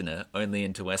Westerner, only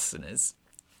into Westerners,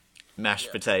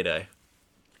 mashed potato.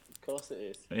 Of course it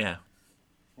is. Yeah.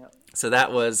 Yep. So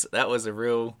that was a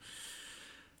real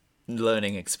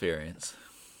learning experience.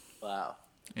 Wow.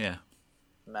 Yeah.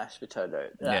 Mashed potato.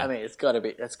 Yeah. I mean, it's got to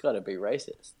be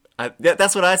racist.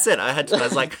 That's what I said. I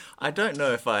was like, I don't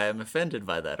know if I am offended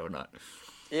by that or not.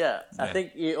 Yeah, I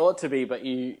think you ought to be, but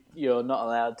you're not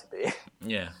allowed to be.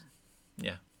 Yeah.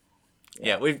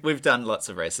 We've done lots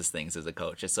of racist things as a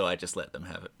culture, so I just let them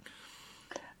have it.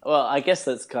 Well, I guess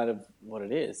that's kind of what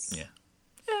it is. Yeah.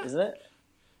 Isn't it?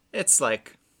 It's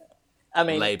like, I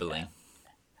mean, labeling.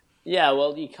 Yeah.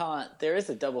 Well, you can't. There is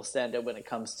a double standard when it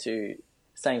comes to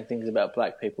saying things about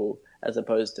black people as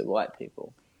opposed to white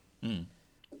people. Mm.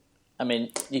 I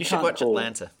mean, you should watch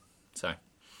Atlanta. Sorry.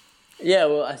 Yeah,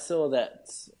 well, I saw that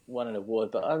won an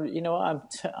award, but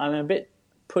I'm a bit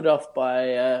put off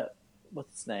by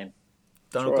what's his name?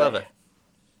 Donald Glover.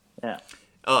 Yeah.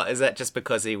 Oh, is that just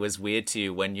because he was weird to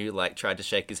you when you tried to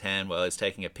shake his hand while he was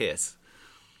taking a piss?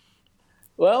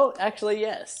 Well, actually,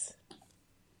 yes.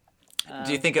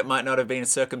 Do you think it might not have been a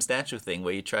circumstantial thing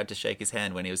where you tried to shake his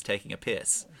hand when he was taking a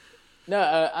piss? No,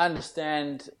 I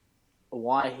understand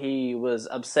why he was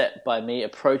upset by me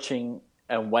approaching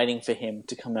and waiting for him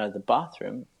to come out of the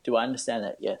bathroom. Do I understand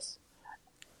that? Yes.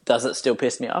 Does it still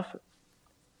piss me off?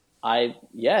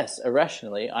 Yes,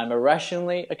 irrationally.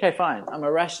 Okay, fine. I'm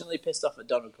irrationally pissed off at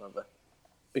Donald Glover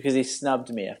because he snubbed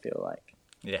me, I feel like.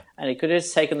 Yeah. And he could have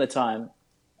just taken the time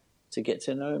to get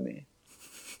to know me.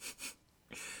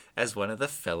 As one of the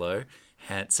fellow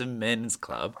handsome men's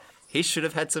club, he should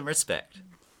have had some respect.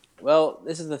 Well,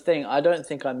 this is the thing. I don't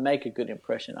think I make a good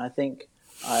impression. I think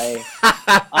I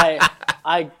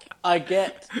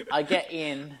get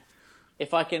in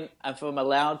if I'm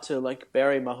allowed to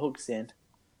bury my hooks in,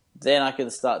 then I can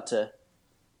start to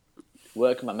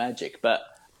work my magic. But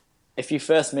if you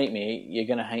first meet me, you're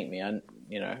gonna hate me, and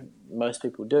most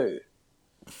people do.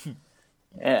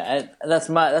 Yeah, and that's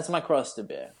my cross to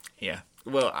bear. Yeah.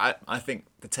 Well, I think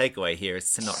the takeaway here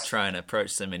is to not try and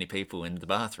approach so many people in the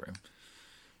bathroom.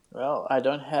 Well, I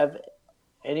don't have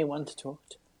anyone to talk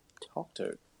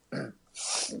to.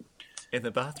 In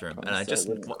the bathroom, and I just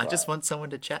want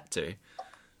someone to chat to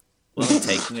while I'm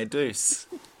taking a deuce.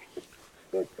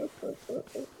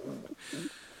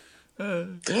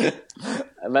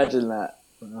 Imagine that.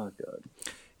 Oh God.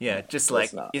 Yeah, just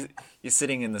you're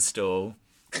sitting in the stall.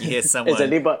 You hear someone. Is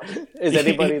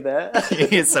anybody there? You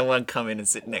hear someone come in and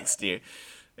sit next to you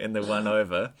in the one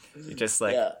over. You're just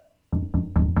like, yeah.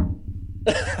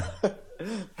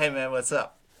 Hey man, what's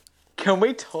up? Can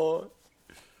we talk?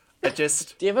 Do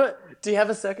you have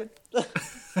a second?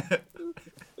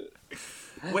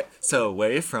 Where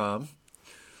are you from?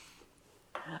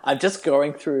 I'm just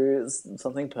going through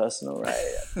something personal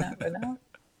right now.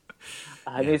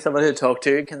 I need someone to talk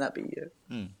to. Can that be you?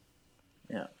 Mm.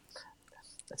 Yeah.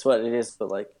 That's what it is,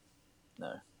 but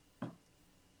no.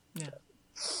 Yeah.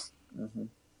 Mm-hmm.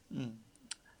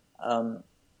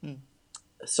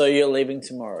 So you're leaving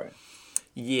tomorrow?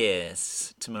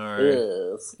 Yes,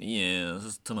 tomorrow.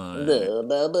 Yes, tomorrow.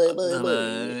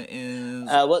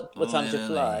 What time's your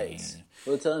flight?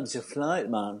 What time's your flight,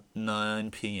 man?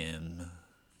 9 p.m.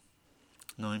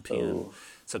 9 p.m. Oh.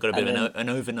 So I've got a bit of an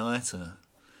overnighter,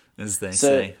 as they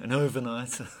say. An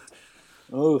overnighter.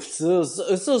 Oh, so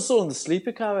on the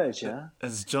sleeper carriage, yeah?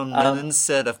 As John Lennon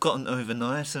said, I've got an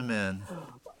overnighter, man.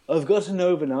 I've got an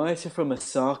overnighter from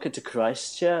Osaka to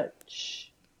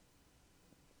Christchurch.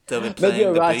 Maybe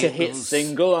I'll write a hit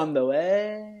single on the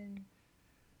way.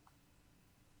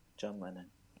 John Lennon.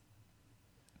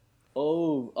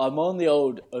 Oh, I'm on the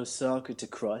old Osaka to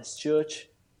Christchurch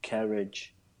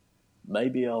carriage.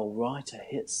 maybe I'll write a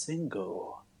hit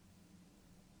single.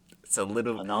 It's a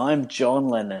little... And I'm John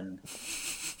Lennon.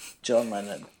 John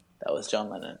Lennon. That was John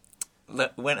Lennon.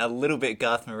 Went a little bit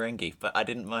Garth Marenghi, but I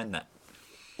didn't mind that.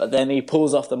 But then he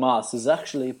pulls off the mask. It's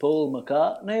actually Paul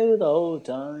McCartney the whole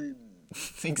time.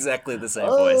 Exactly the same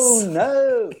voice. Oh,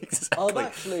 no. Exactly. I'll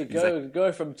actually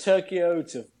go from Tokyo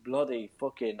to bloody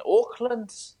fucking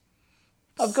Auckland.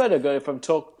 I've got to go from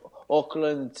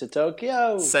Auckland to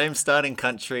Tokyo. Same starting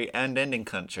country and ending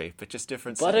country, but just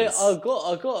different But cities. I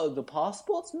got the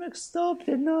passports mixed up,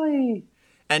 didn't I?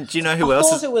 And do you know who else?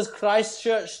 I thought it was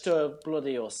Christchurch to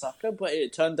bloody Osaka, but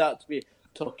it turned out to be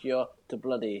Tokyo to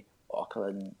bloody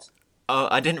Auckland. Oh,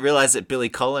 I didn't realise that Billy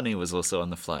Colony was also on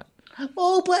the flight.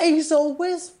 Oh, but he's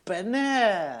always been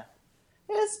there.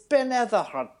 He's been there the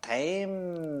whole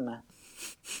time.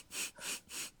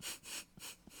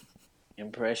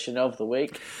 Impression of the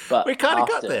week. But We kind of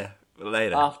got there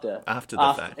later. After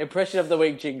the fact. Impression of the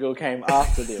week jingle came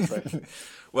after the impression.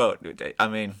 Well, I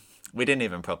mean, we didn't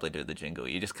even properly do the jingle.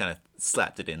 You just kind of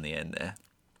slapped it in the end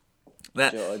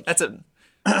there. George. That's a...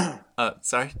 Oh,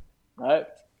 sorry? No.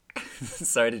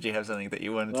 Sorry, did you have something that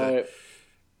you wanted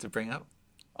to bring up?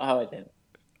 Oh, I didn't.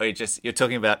 Or you're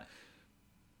talking about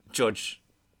George...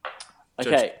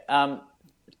 Okay,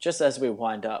 just as we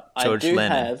wind up, George I do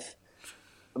Lennon. have...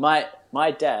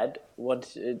 My dad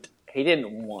wanted... He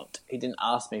didn't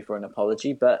ask me for an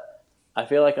apology, but I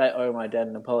feel like I owe my dad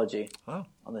an apology on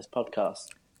this podcast.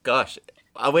 Gosh,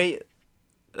 are we...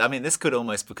 I mean, this could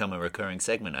almost become a recurring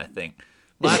segment, I think.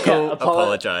 Michael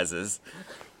apologizes.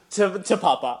 To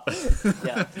Papa.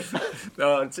 Yeah.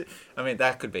 No, I mean,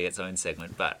 that could be its own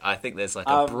segment, but I think there's like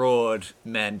a broad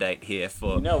mandate here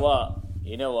for... You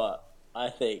know what? I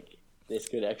think this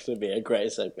could actually be a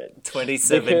great segment.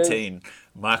 2017,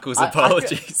 Michael's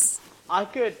apologies. I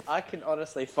can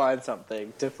honestly find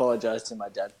something to apologize to my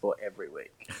dad for every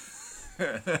week.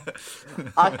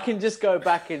 I can just go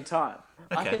back in time.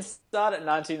 Okay. I can start at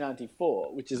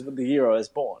 1994, which is the year I was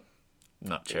born.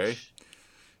 Not true.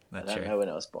 I don't know when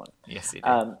I was born. Yes, you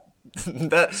do.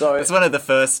 That's one of the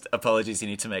first apologies you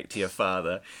need to make to your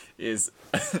father, is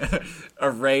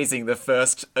erasing the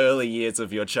first early years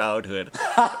of your childhood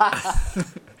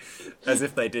as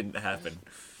if they didn't happen.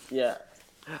 Yeah.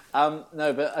 No,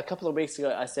 but a couple of weeks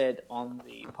ago I said on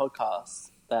the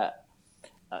podcast that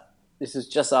this is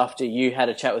just after you had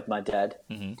a chat with my dad,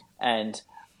 and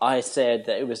I said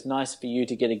that it was nice for you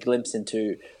to get a glimpse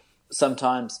into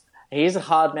sometimes... He's a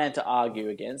hard man to argue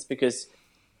against because,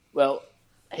 well,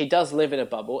 he does live in a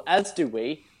bubble, as do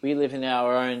we. We live in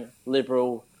our own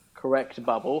liberal, correct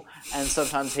bubble, and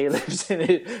sometimes he lives in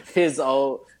his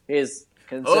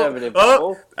conservative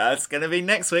bubble. That's going to be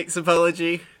next week's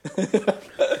apology.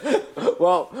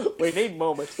 Well, we need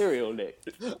more material, Nick.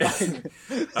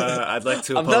 I'd like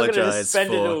to I'm not going to apologise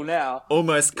spend it all now.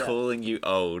 Almost calling you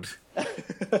old.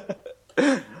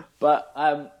 But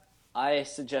I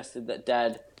suggested that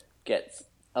Dad gets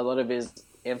a lot of his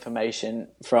information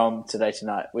from Today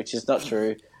Tonight, which is not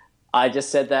true. I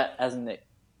just said that as an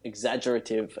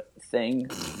exaggerative thing.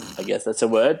 I guess that's a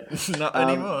word. Not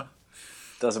anymore.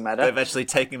 Doesn't matter. They've actually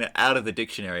taken it out of the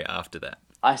dictionary after that.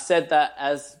 I said that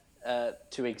as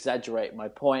to exaggerate my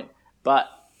point, but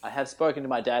I have spoken to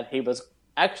my dad. He was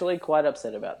actually quite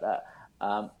upset about that.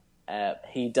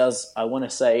 He does, I want to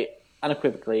say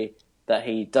unequivocally, that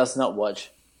he does not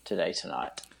watch Today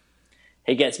Tonight.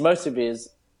 He gets most of his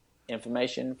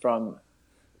information from,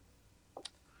 I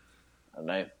don't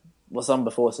know, what's on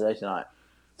before Today Tonight?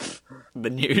 The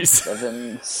news.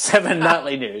 Seven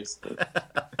nightly news.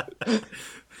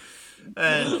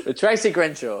 With Tracy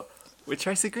Grimshaw. With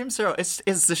Tracy Grimshaw.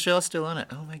 Is the show still on it?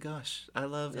 Oh my gosh. I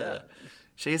love her.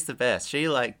 She's the best. She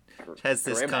has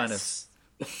this kind of...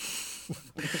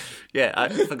 Yeah, I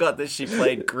forgot that she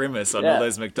played Grimace on all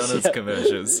those McDonald's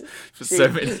commercials for so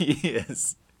many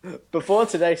years. Before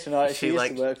Today Tonight, she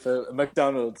used to work for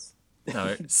McDonald's.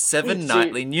 No, 7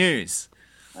 nightly news.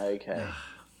 Okay.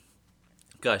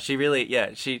 Gosh, she really,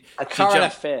 a current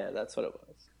affair, that's what it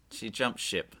was. She jumped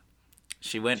ship.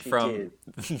 She went from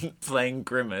playing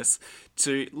Grimace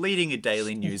to leading a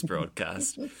daily news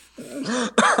broadcast.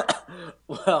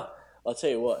 Well, I'll tell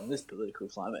you what, in this political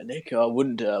climate, Nick, I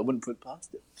wouldn't put it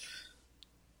past it.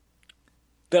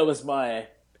 That was my...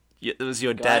 Yeah, that was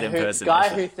your dad impersonation. Guy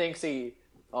who thinks he...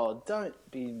 Oh, don't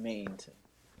be mean to...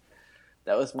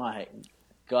 That was my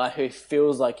guy who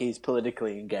feels like he's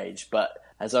politically engaged, but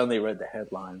has only read the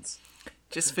headlines.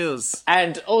 Just feels...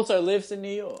 And also lives in New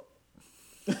York.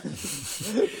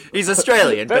 He's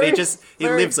Australian, but he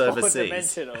lives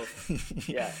overseas.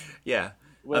 Yeah.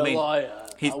 Well, I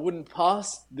wouldn't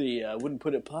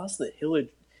put it past the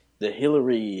the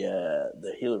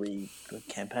Hillary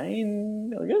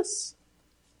campaign, I guess.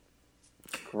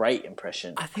 Great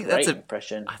impression. I think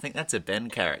impression. I think that's a Ben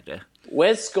character.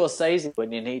 Where's Scorsese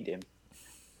when you need him?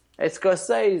 Hey,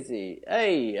 Scorsese.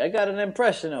 Hey, I got an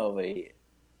impression over here.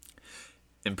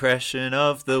 Impression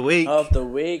of the week.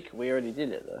 We already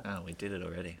did it, though. Oh, we did it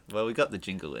already. Well, we got the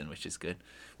jingle in, which is good.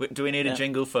 Do we need a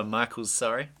jingle for Michael's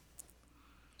Sorry?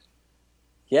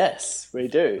 Yes, we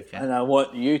do. Okay. And I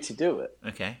want you to do it.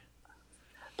 Okay.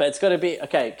 But it's got to be...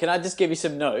 Okay, can I just give you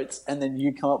some notes and then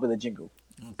you come up with a jingle?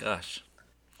 Oh, gosh.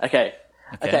 Okay.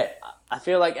 I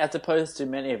feel like as opposed to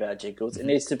many of our jingles, it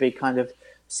needs to be kind of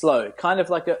slow. Kind of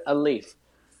like a leaf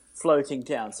floating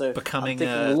down. So becoming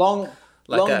long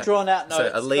drawn out notes.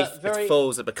 So a leaf, it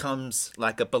falls, it becomes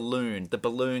like a balloon. The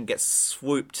balloon gets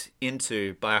swooped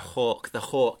into by a hawk. The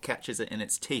hawk catches it in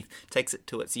its teeth, takes it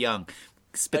to its young,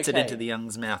 spits it into the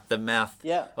young's mouth. The mouth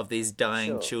of these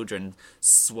dying children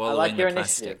swallowing the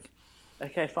plastic. Initiative.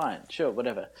 Okay, fine. Sure,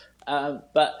 whatever.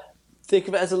 But think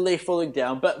of it as a leaf falling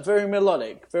down, but very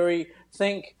melodic.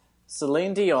 Think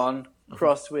Celine Dion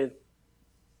crossed with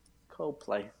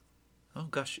Coldplay. Oh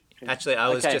gosh! Actually, I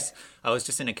was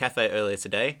just in a cafe earlier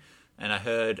today, and I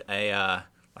heard a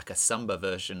samba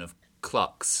version of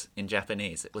Clocks in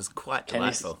Japanese. It was quite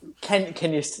delightful. Can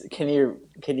you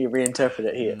reinterpret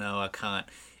it here? No, I can't.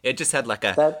 It just had like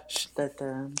a.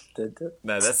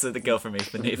 No, that's the Girl from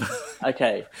Ipanema.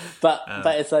 Okay, but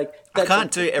it's like I can't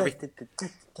do everything.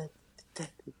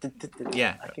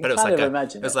 Yeah, but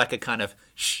it was like a kind of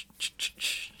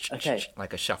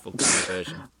like a shuffle kind of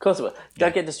version. Of course it was.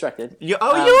 Don't get distracted. You're the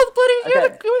bloody you're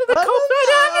the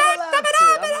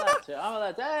I'm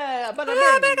allowed to. I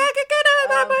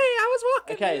was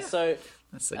walking. Okay, so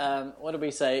what did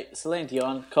we say? Celine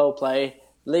Dion, Coldplay,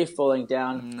 leaf falling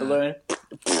down, balloon.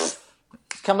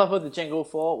 Come up with the jingle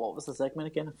for what was the segment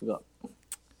again? I forgot.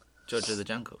 George of the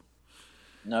Jungle.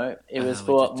 No, it was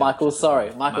for Michael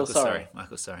Sorry. Michael Sorry.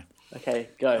 Okay,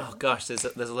 go. Oh gosh, there's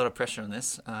a lot of pressure on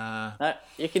this. No,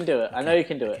 you can do it. Okay, I know you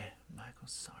can do it. Michael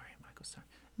Sorry. Michael Sorry.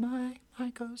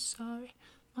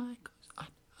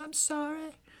 I'm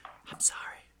sorry. I'm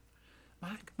sorry.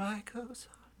 Michael Sorry.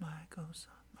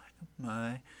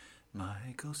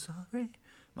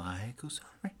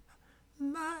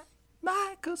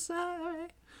 Michael Sorry.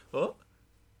 Oh.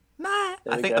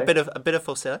 I think a bit of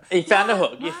falsetto. You found a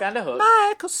hook.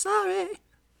 Michael Sorry.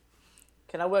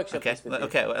 Can I workshop this with you?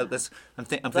 Okay. Well, I'm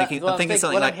thinking something like.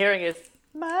 What I'm hearing is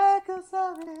Michael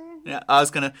Sorry. Yeah, I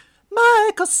was gonna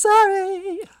Michael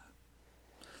Sorry.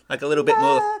 Like a little bit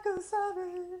more. Michael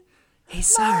Sorry. He's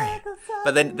sorry.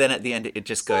 But then at the end it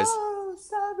just goes. So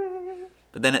sorry.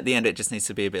 But then at the end it just needs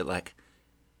to be a bit like,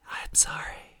 I'm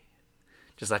sorry.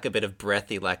 Just like a bit of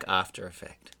breathy, like after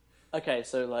effect. Okay,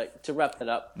 so like to wrap that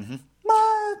up. Mm-hmm.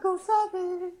 Michael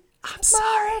Sorry. I'm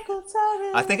sorry. Michael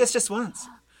Sorry. I think it's just once.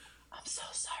 I'm so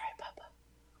sorry, Papa.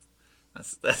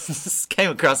 That came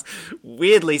across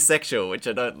weirdly sexual, which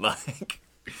I don't like.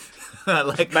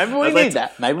 Maybe we need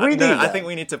that. I think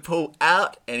we need to pull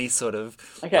out any sort of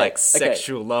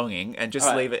sexual longing and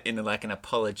just leave it in like an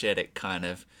apologetic kind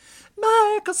of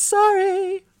Michael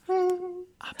Sorry. I'm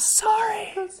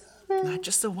sorry. No,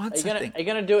 just the once. Are you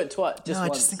gonna do it twice? No, I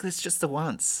just think it's just the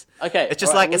once. Okay, it's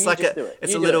just it's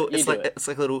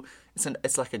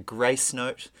like a grace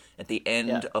note at the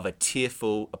end of a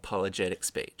tearful apologetic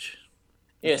speech.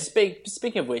 Yeah.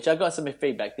 Speaking of which, I got some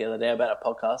feedback the other day about a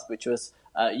podcast, which was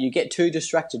you get too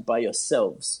distracted by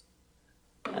yourselves,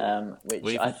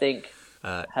 which I think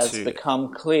has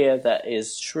become clear that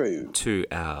is true. To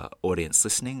our audience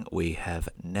listening, we have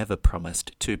never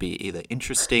promised to be either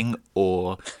interesting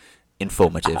or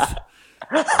informative.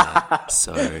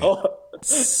 So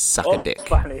suck a dick.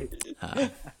 Funny.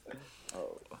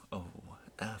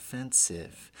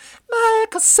 Offensive.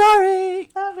 Michael Sorry.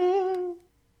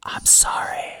 I'm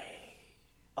sorry.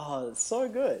 Oh, it's so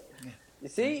good. Yeah. You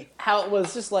see how it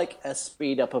was just like a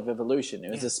speed up of evolution.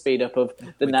 It was a speed up of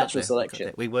the natural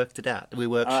selection. We worked it out. We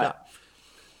worked it out.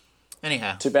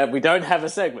 Anyhow. Too bad we don't have a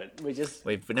segment. We'll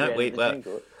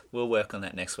work on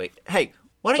that next week. Hey,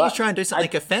 why don't you try and do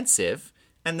something offensive,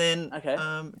 and then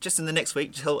just in the next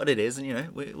week, tell what it is,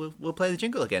 and we'll play the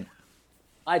jingle again.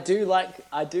 I do like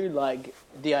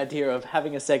the idea of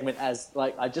having a segment as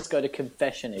like I just go to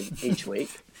confession each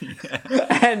week,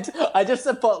 and I just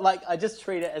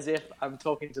treat it as if I'm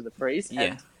talking to the priest. Yeah.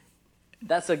 And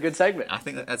that's a good segment. I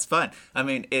think that's fine. I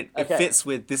mean, it fits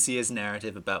with this year's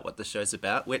narrative about what the show's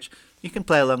about, which you can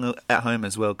play along at home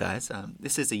as well, guys.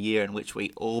 This is a year in which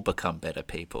we all become better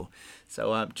people.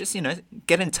 So just,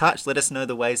 get in touch. Let us know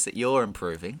the ways that you're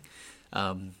improving.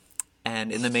 And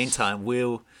in the meantime,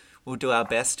 we'll we'll do our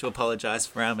best to apologise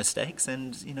for our mistakes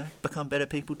and, become better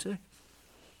people too.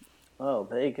 Oh,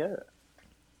 there you go.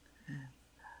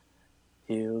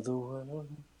 Heal the world.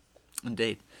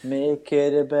 Indeed. Make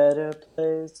it a better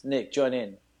place. Nick, join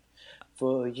in.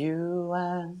 For you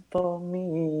and for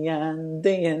me and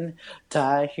the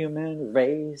entire human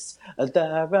race.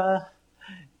 There are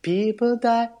people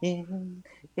dying.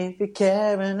 If you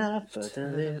care enough for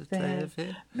the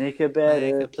living, make a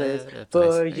better place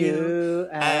for you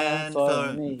and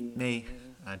for me.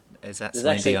 Is that There's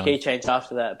Celine actually Dion? a key change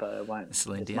after that, but it won't.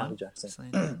 Celine it's Dion? Michael Jackson.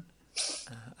 Celine Dion?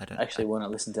 I don't actually want to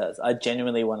listen to that. I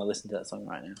genuinely want to listen to that song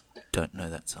right now. Don't know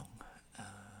that song.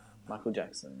 Michael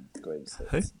Jackson, greatest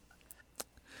hits. Who?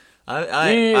 You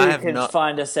I have can not...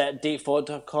 find us at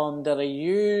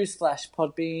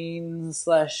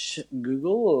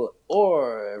deepfort.com.au/podbean/Google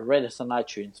or rate us on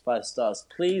iTunes 5 stars.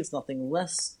 Please, nothing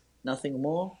less, nothing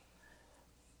more.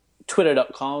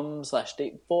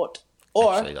 Twitter.com/deepfort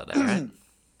or Actually got that right.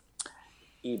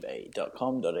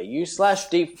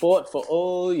 ebay.com.au/deepfort for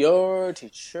all your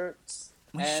t-shirts.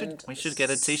 We should get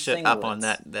a t-shirt singlets. up on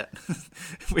that.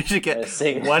 We should get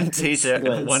one t-shirt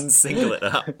and one singlet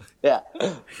up. Yeah.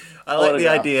 I like the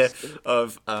idea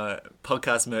of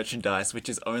podcast merchandise, which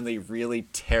is only really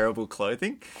terrible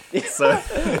clothing. So,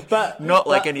 not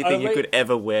like anything you could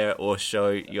ever wear or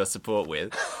show your support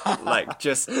with. Like,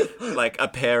 just like a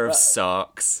pair of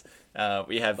socks.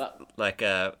 We have like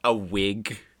a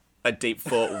wig. A Deep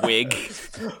Fort wig.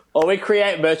 Or we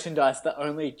create merchandise that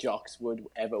only jocks would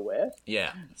ever wear.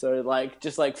 Yeah. So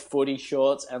just footy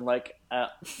shorts and like a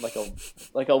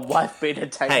wife beater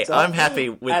tank Hey, top. I'm happy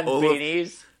with and all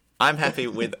beanies. I'm happy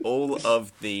with all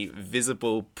of the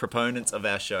visible proponents of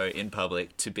our show in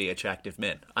public to be attractive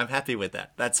men. I'm happy with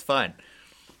that. That's fine.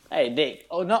 Hey, Nick.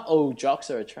 Oh, not all jocks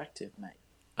are attractive, mate.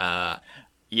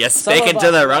 You're speaking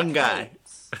to the wrong guy.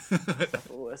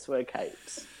 Oh, let's wear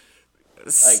capes.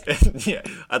 Yeah,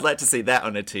 I'd like to see that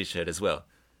on a t-shirt as well.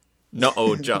 Not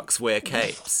all jocks wear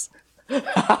capes.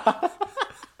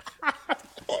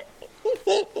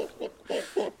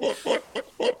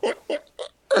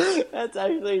 That's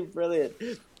actually brilliant.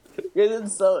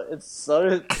 It's so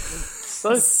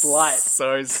slight.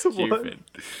 So stupid.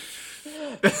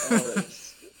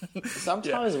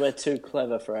 Sometimes we're too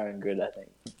clever for our own good, I think.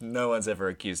 No one's ever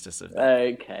accused us of that.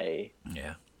 Okay.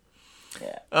 Yeah.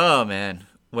 Yeah. Oh, man.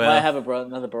 Well, Might have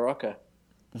another Barocca.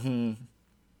 Why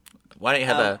don't you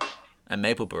have a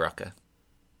maple Barocca?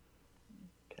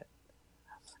 Okay.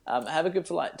 Have a good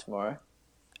flight tomorrow.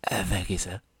 Thank you,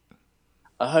 sir.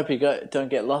 I hope you don't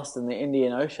get lost in the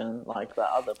Indian Ocean like that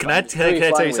other. Can I tell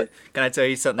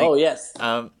you something? Oh yes.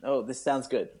 This sounds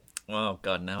good. Oh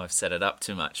God, now I've set it up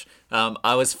too much.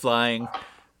 I was flying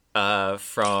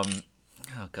from.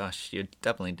 Oh gosh, you're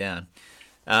doubling down.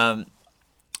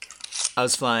 I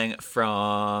was flying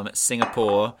from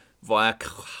Singapore via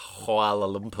Kuala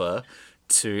Lumpur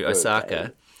to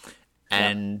Osaka,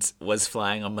 and was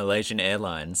flying on Malaysian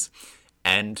Airlines,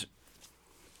 and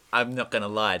I'm not going to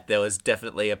lie, there was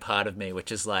definitely a part of me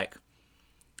which is like,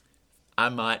 I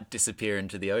might disappear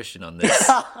into the ocean on this.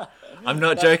 I'm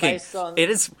not joking. It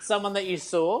is someone that you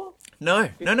saw? No.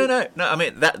 I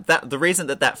mean, that the reason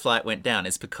that flight went down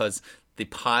is because the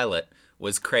pilot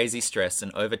was crazy stressed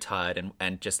and overtired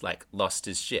and just like lost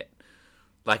his shit.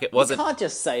 Like it wasn't. You can't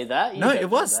just say that. No, it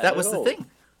was. That was the thing.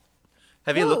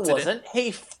 Have you looked at it? It wasn't.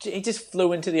 He just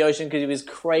flew into the ocean because he was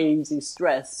crazy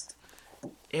stressed.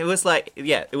 It was like,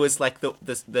 it was like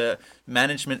the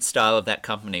management style of that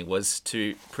company was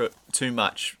to put too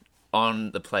much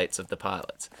on the plates of the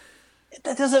pilots.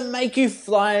 That doesn't make you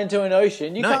fly into an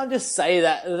ocean. You can't just say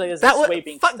that as a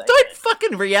sweeping statement. Don't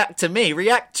fucking react to me.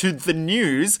 React to the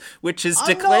news, which has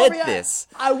declared this.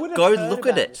 I would have Go heard look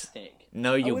about at it. this, Nick.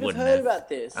 No, you wouldn't have. Heard about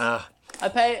this. I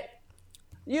pay.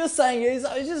 You're saying he's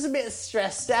just a bit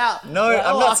stressed out. No,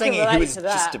 I'm not saying he was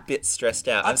just a bit stressed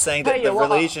out. I'm saying that the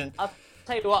religion. I'll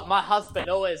tell you what, my husband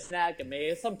always snagging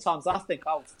me. Sometimes I think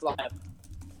I'll fly a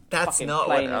That's not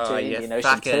what. Oh,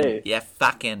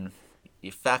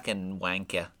 you fucking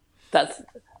wanker. That's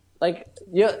like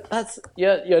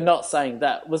you're not saying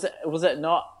that. Was it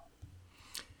not?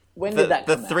 When did that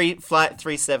come out? Flight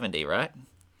 370, right?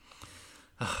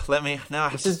 Let me now.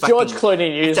 This is George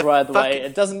Clooney news, by the way.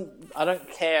 It doesn't. I don't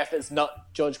care if it's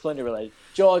not George Clooney related.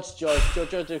 George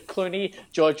Clooney,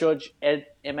 George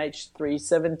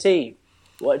MH370.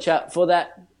 Watch out for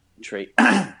that tree.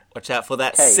 Watch out for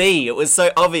that C. It was so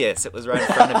obvious. It was right in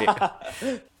front of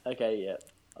you. Okay, yeah.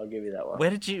 I'll give you that one. Where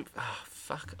did you... Oh,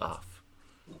 fuck off.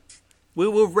 We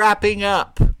were wrapping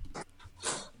up.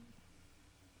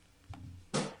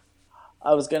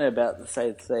 I was going to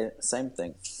say the same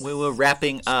thing. We were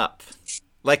wrapping up.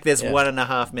 Like there's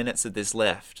 1.5 minutes of this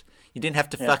left. You didn't have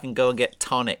to fucking go and get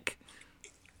tonic.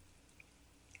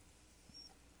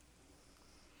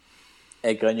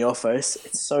 Egg on your face.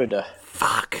 It's soda.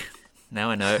 Fuck.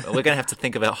 Now I know. We're going to have to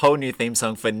think of a whole new theme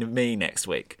song for me next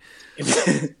week. If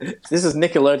this is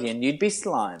Nickelodeon, you'd be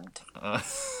slimed.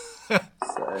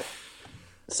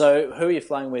 So who are you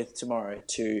flying with tomorrow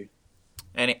to...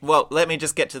 Well, let me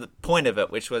just get to the point of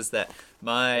it, which was that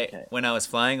when I was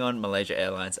flying on Malaysia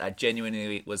Airlines, I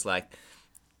genuinely was like,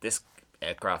 this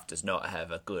aircraft does not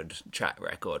have a good track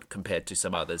record compared to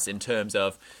some others in terms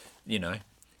of,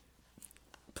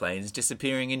 planes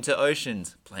disappearing into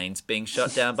oceans, planes being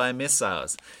shot down by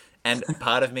missiles. And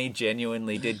part of me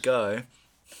genuinely did go,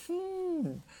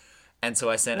 And so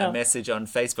I sent a message on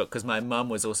Facebook because my mum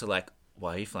was also like,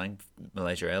 why are you flying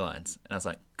Malaysia Airlines? And I was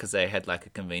like, because they had like a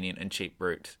convenient and cheap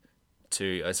route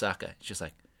to Osaka. She's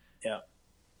like,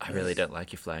 I really don't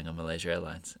like you flying on Malaysia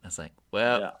Airlines. I was like,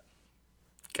 well,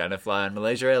 gonna fly on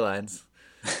Malaysia Airlines.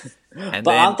 And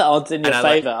but aren't the odds in your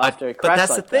favour after a crash? But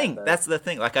that's like the thing. That, that's the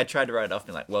thing. Like I tried to write it off,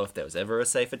 being like, well, if there was ever a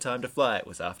safer time to fly, it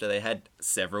was after they had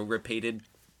several repeated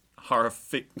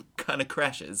horrific kind of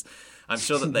crashes. I'm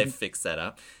sure that they've fixed that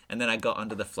up. And then I got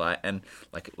onto the flight, and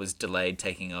like it was delayed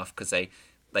taking off because they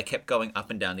kept going up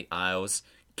and down the aisles,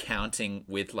 counting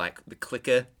with like the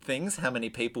clicker things how many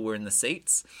people were in the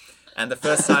seats. And the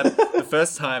first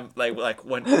time they like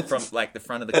went from like the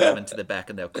front of the cabin to the back,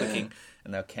 and they were clicking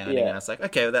and they were counting, and I was like,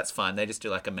 okay, well that's fine. They just do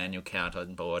like a manual count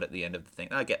on board at the end of the thing.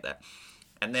 I get that.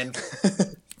 And then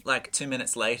like 2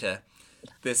 minutes later,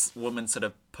 this woman sort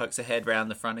of pokes her head round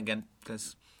the front again,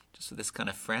 goes just with this kind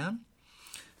of frown.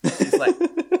 She's like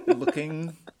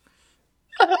looking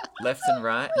left and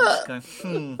right, and she's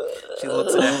going, She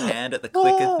looks at her hand at the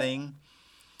clicker thing,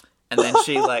 and then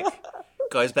she like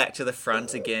goes back to the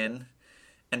front again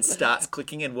and starts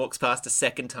clicking and walks past a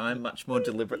second time, much more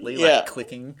deliberately, like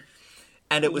clicking.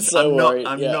 And it was, so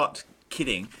I'm not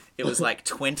kidding. It was like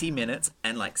 20 minutes,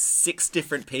 and like 6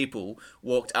 different people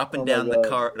walked up and down the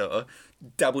corridor,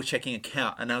 double checking a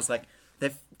count. And I was like,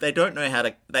 they don't know how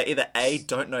to, they either A,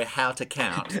 don't know how to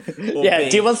count, or B,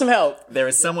 do you want some help? There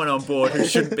is someone on board who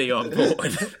shouldn't be on board.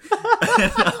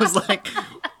 And I was like,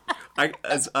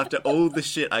 after all the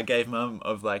shit I gave Mum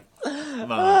of like,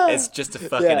 Mum, it's just a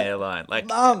fucking airline. Like,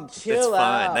 Mum, chill it's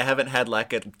fine. out. They haven't had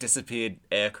like a disappeared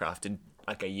aircraft in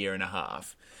like a year and a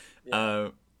half.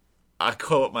 I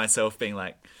caught myself being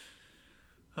like,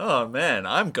 oh man,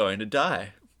 I'm going to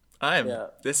die.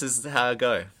 This is how I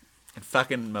go. And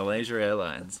fucking Malaysia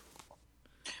Airlines.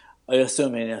 Are you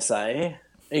assuming you say?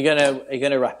 Are you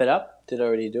gonna wrap it up? Did I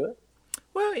already do it?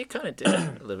 Well, you kind of did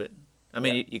a little bit. I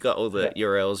mean, you got all the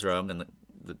URLs wrong and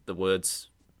the words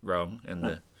wrong,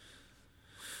 and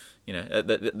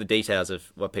the details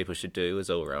of what people should do was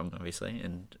all wrong, obviously,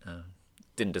 and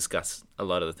didn't discuss a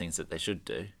lot of the things that they should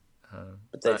do.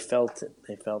 But they felt it.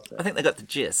 I think they got the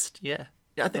gist. Yeah,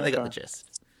 I think they got the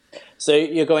gist. So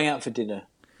you're going out for dinner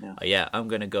now? Oh, yeah, I'm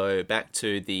going to go back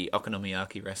to the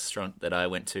okonomiyaki restaurant that I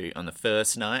went to on the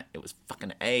first night. It was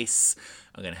fucking ace.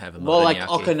 I'm going to have a more like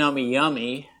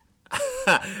okonomiyummy.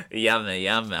 Yumma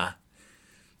yumma.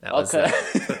 That was that.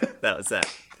 That was that.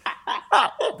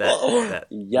 That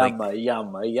yumma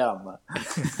yumma yumma.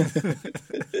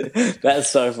 That's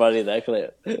so funny, that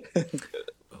clip.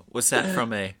 Was that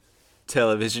from a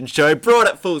television show? Brought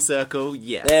it full circle.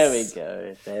 Yes. There we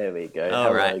go. All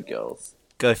Hello, right, girls.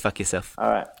 Go fuck yourself. All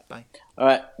right. Bye. All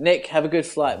right, Nick. Have a good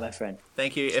flight, my friend.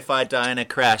 Thank you. If I die in a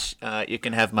crash, you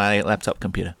can have my laptop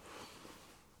computer.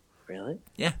 Really?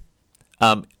 Yeah.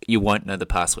 You won't know the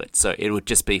password, so it would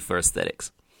just be for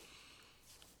aesthetics.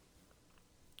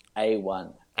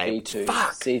 A1, B2,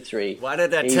 C3. Why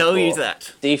did I tell you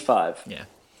that? D5. Yeah.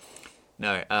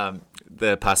 No,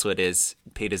 the password is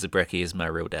Peter Zabrecki is my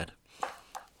real dad.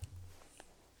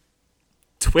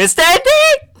 Twist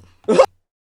ending!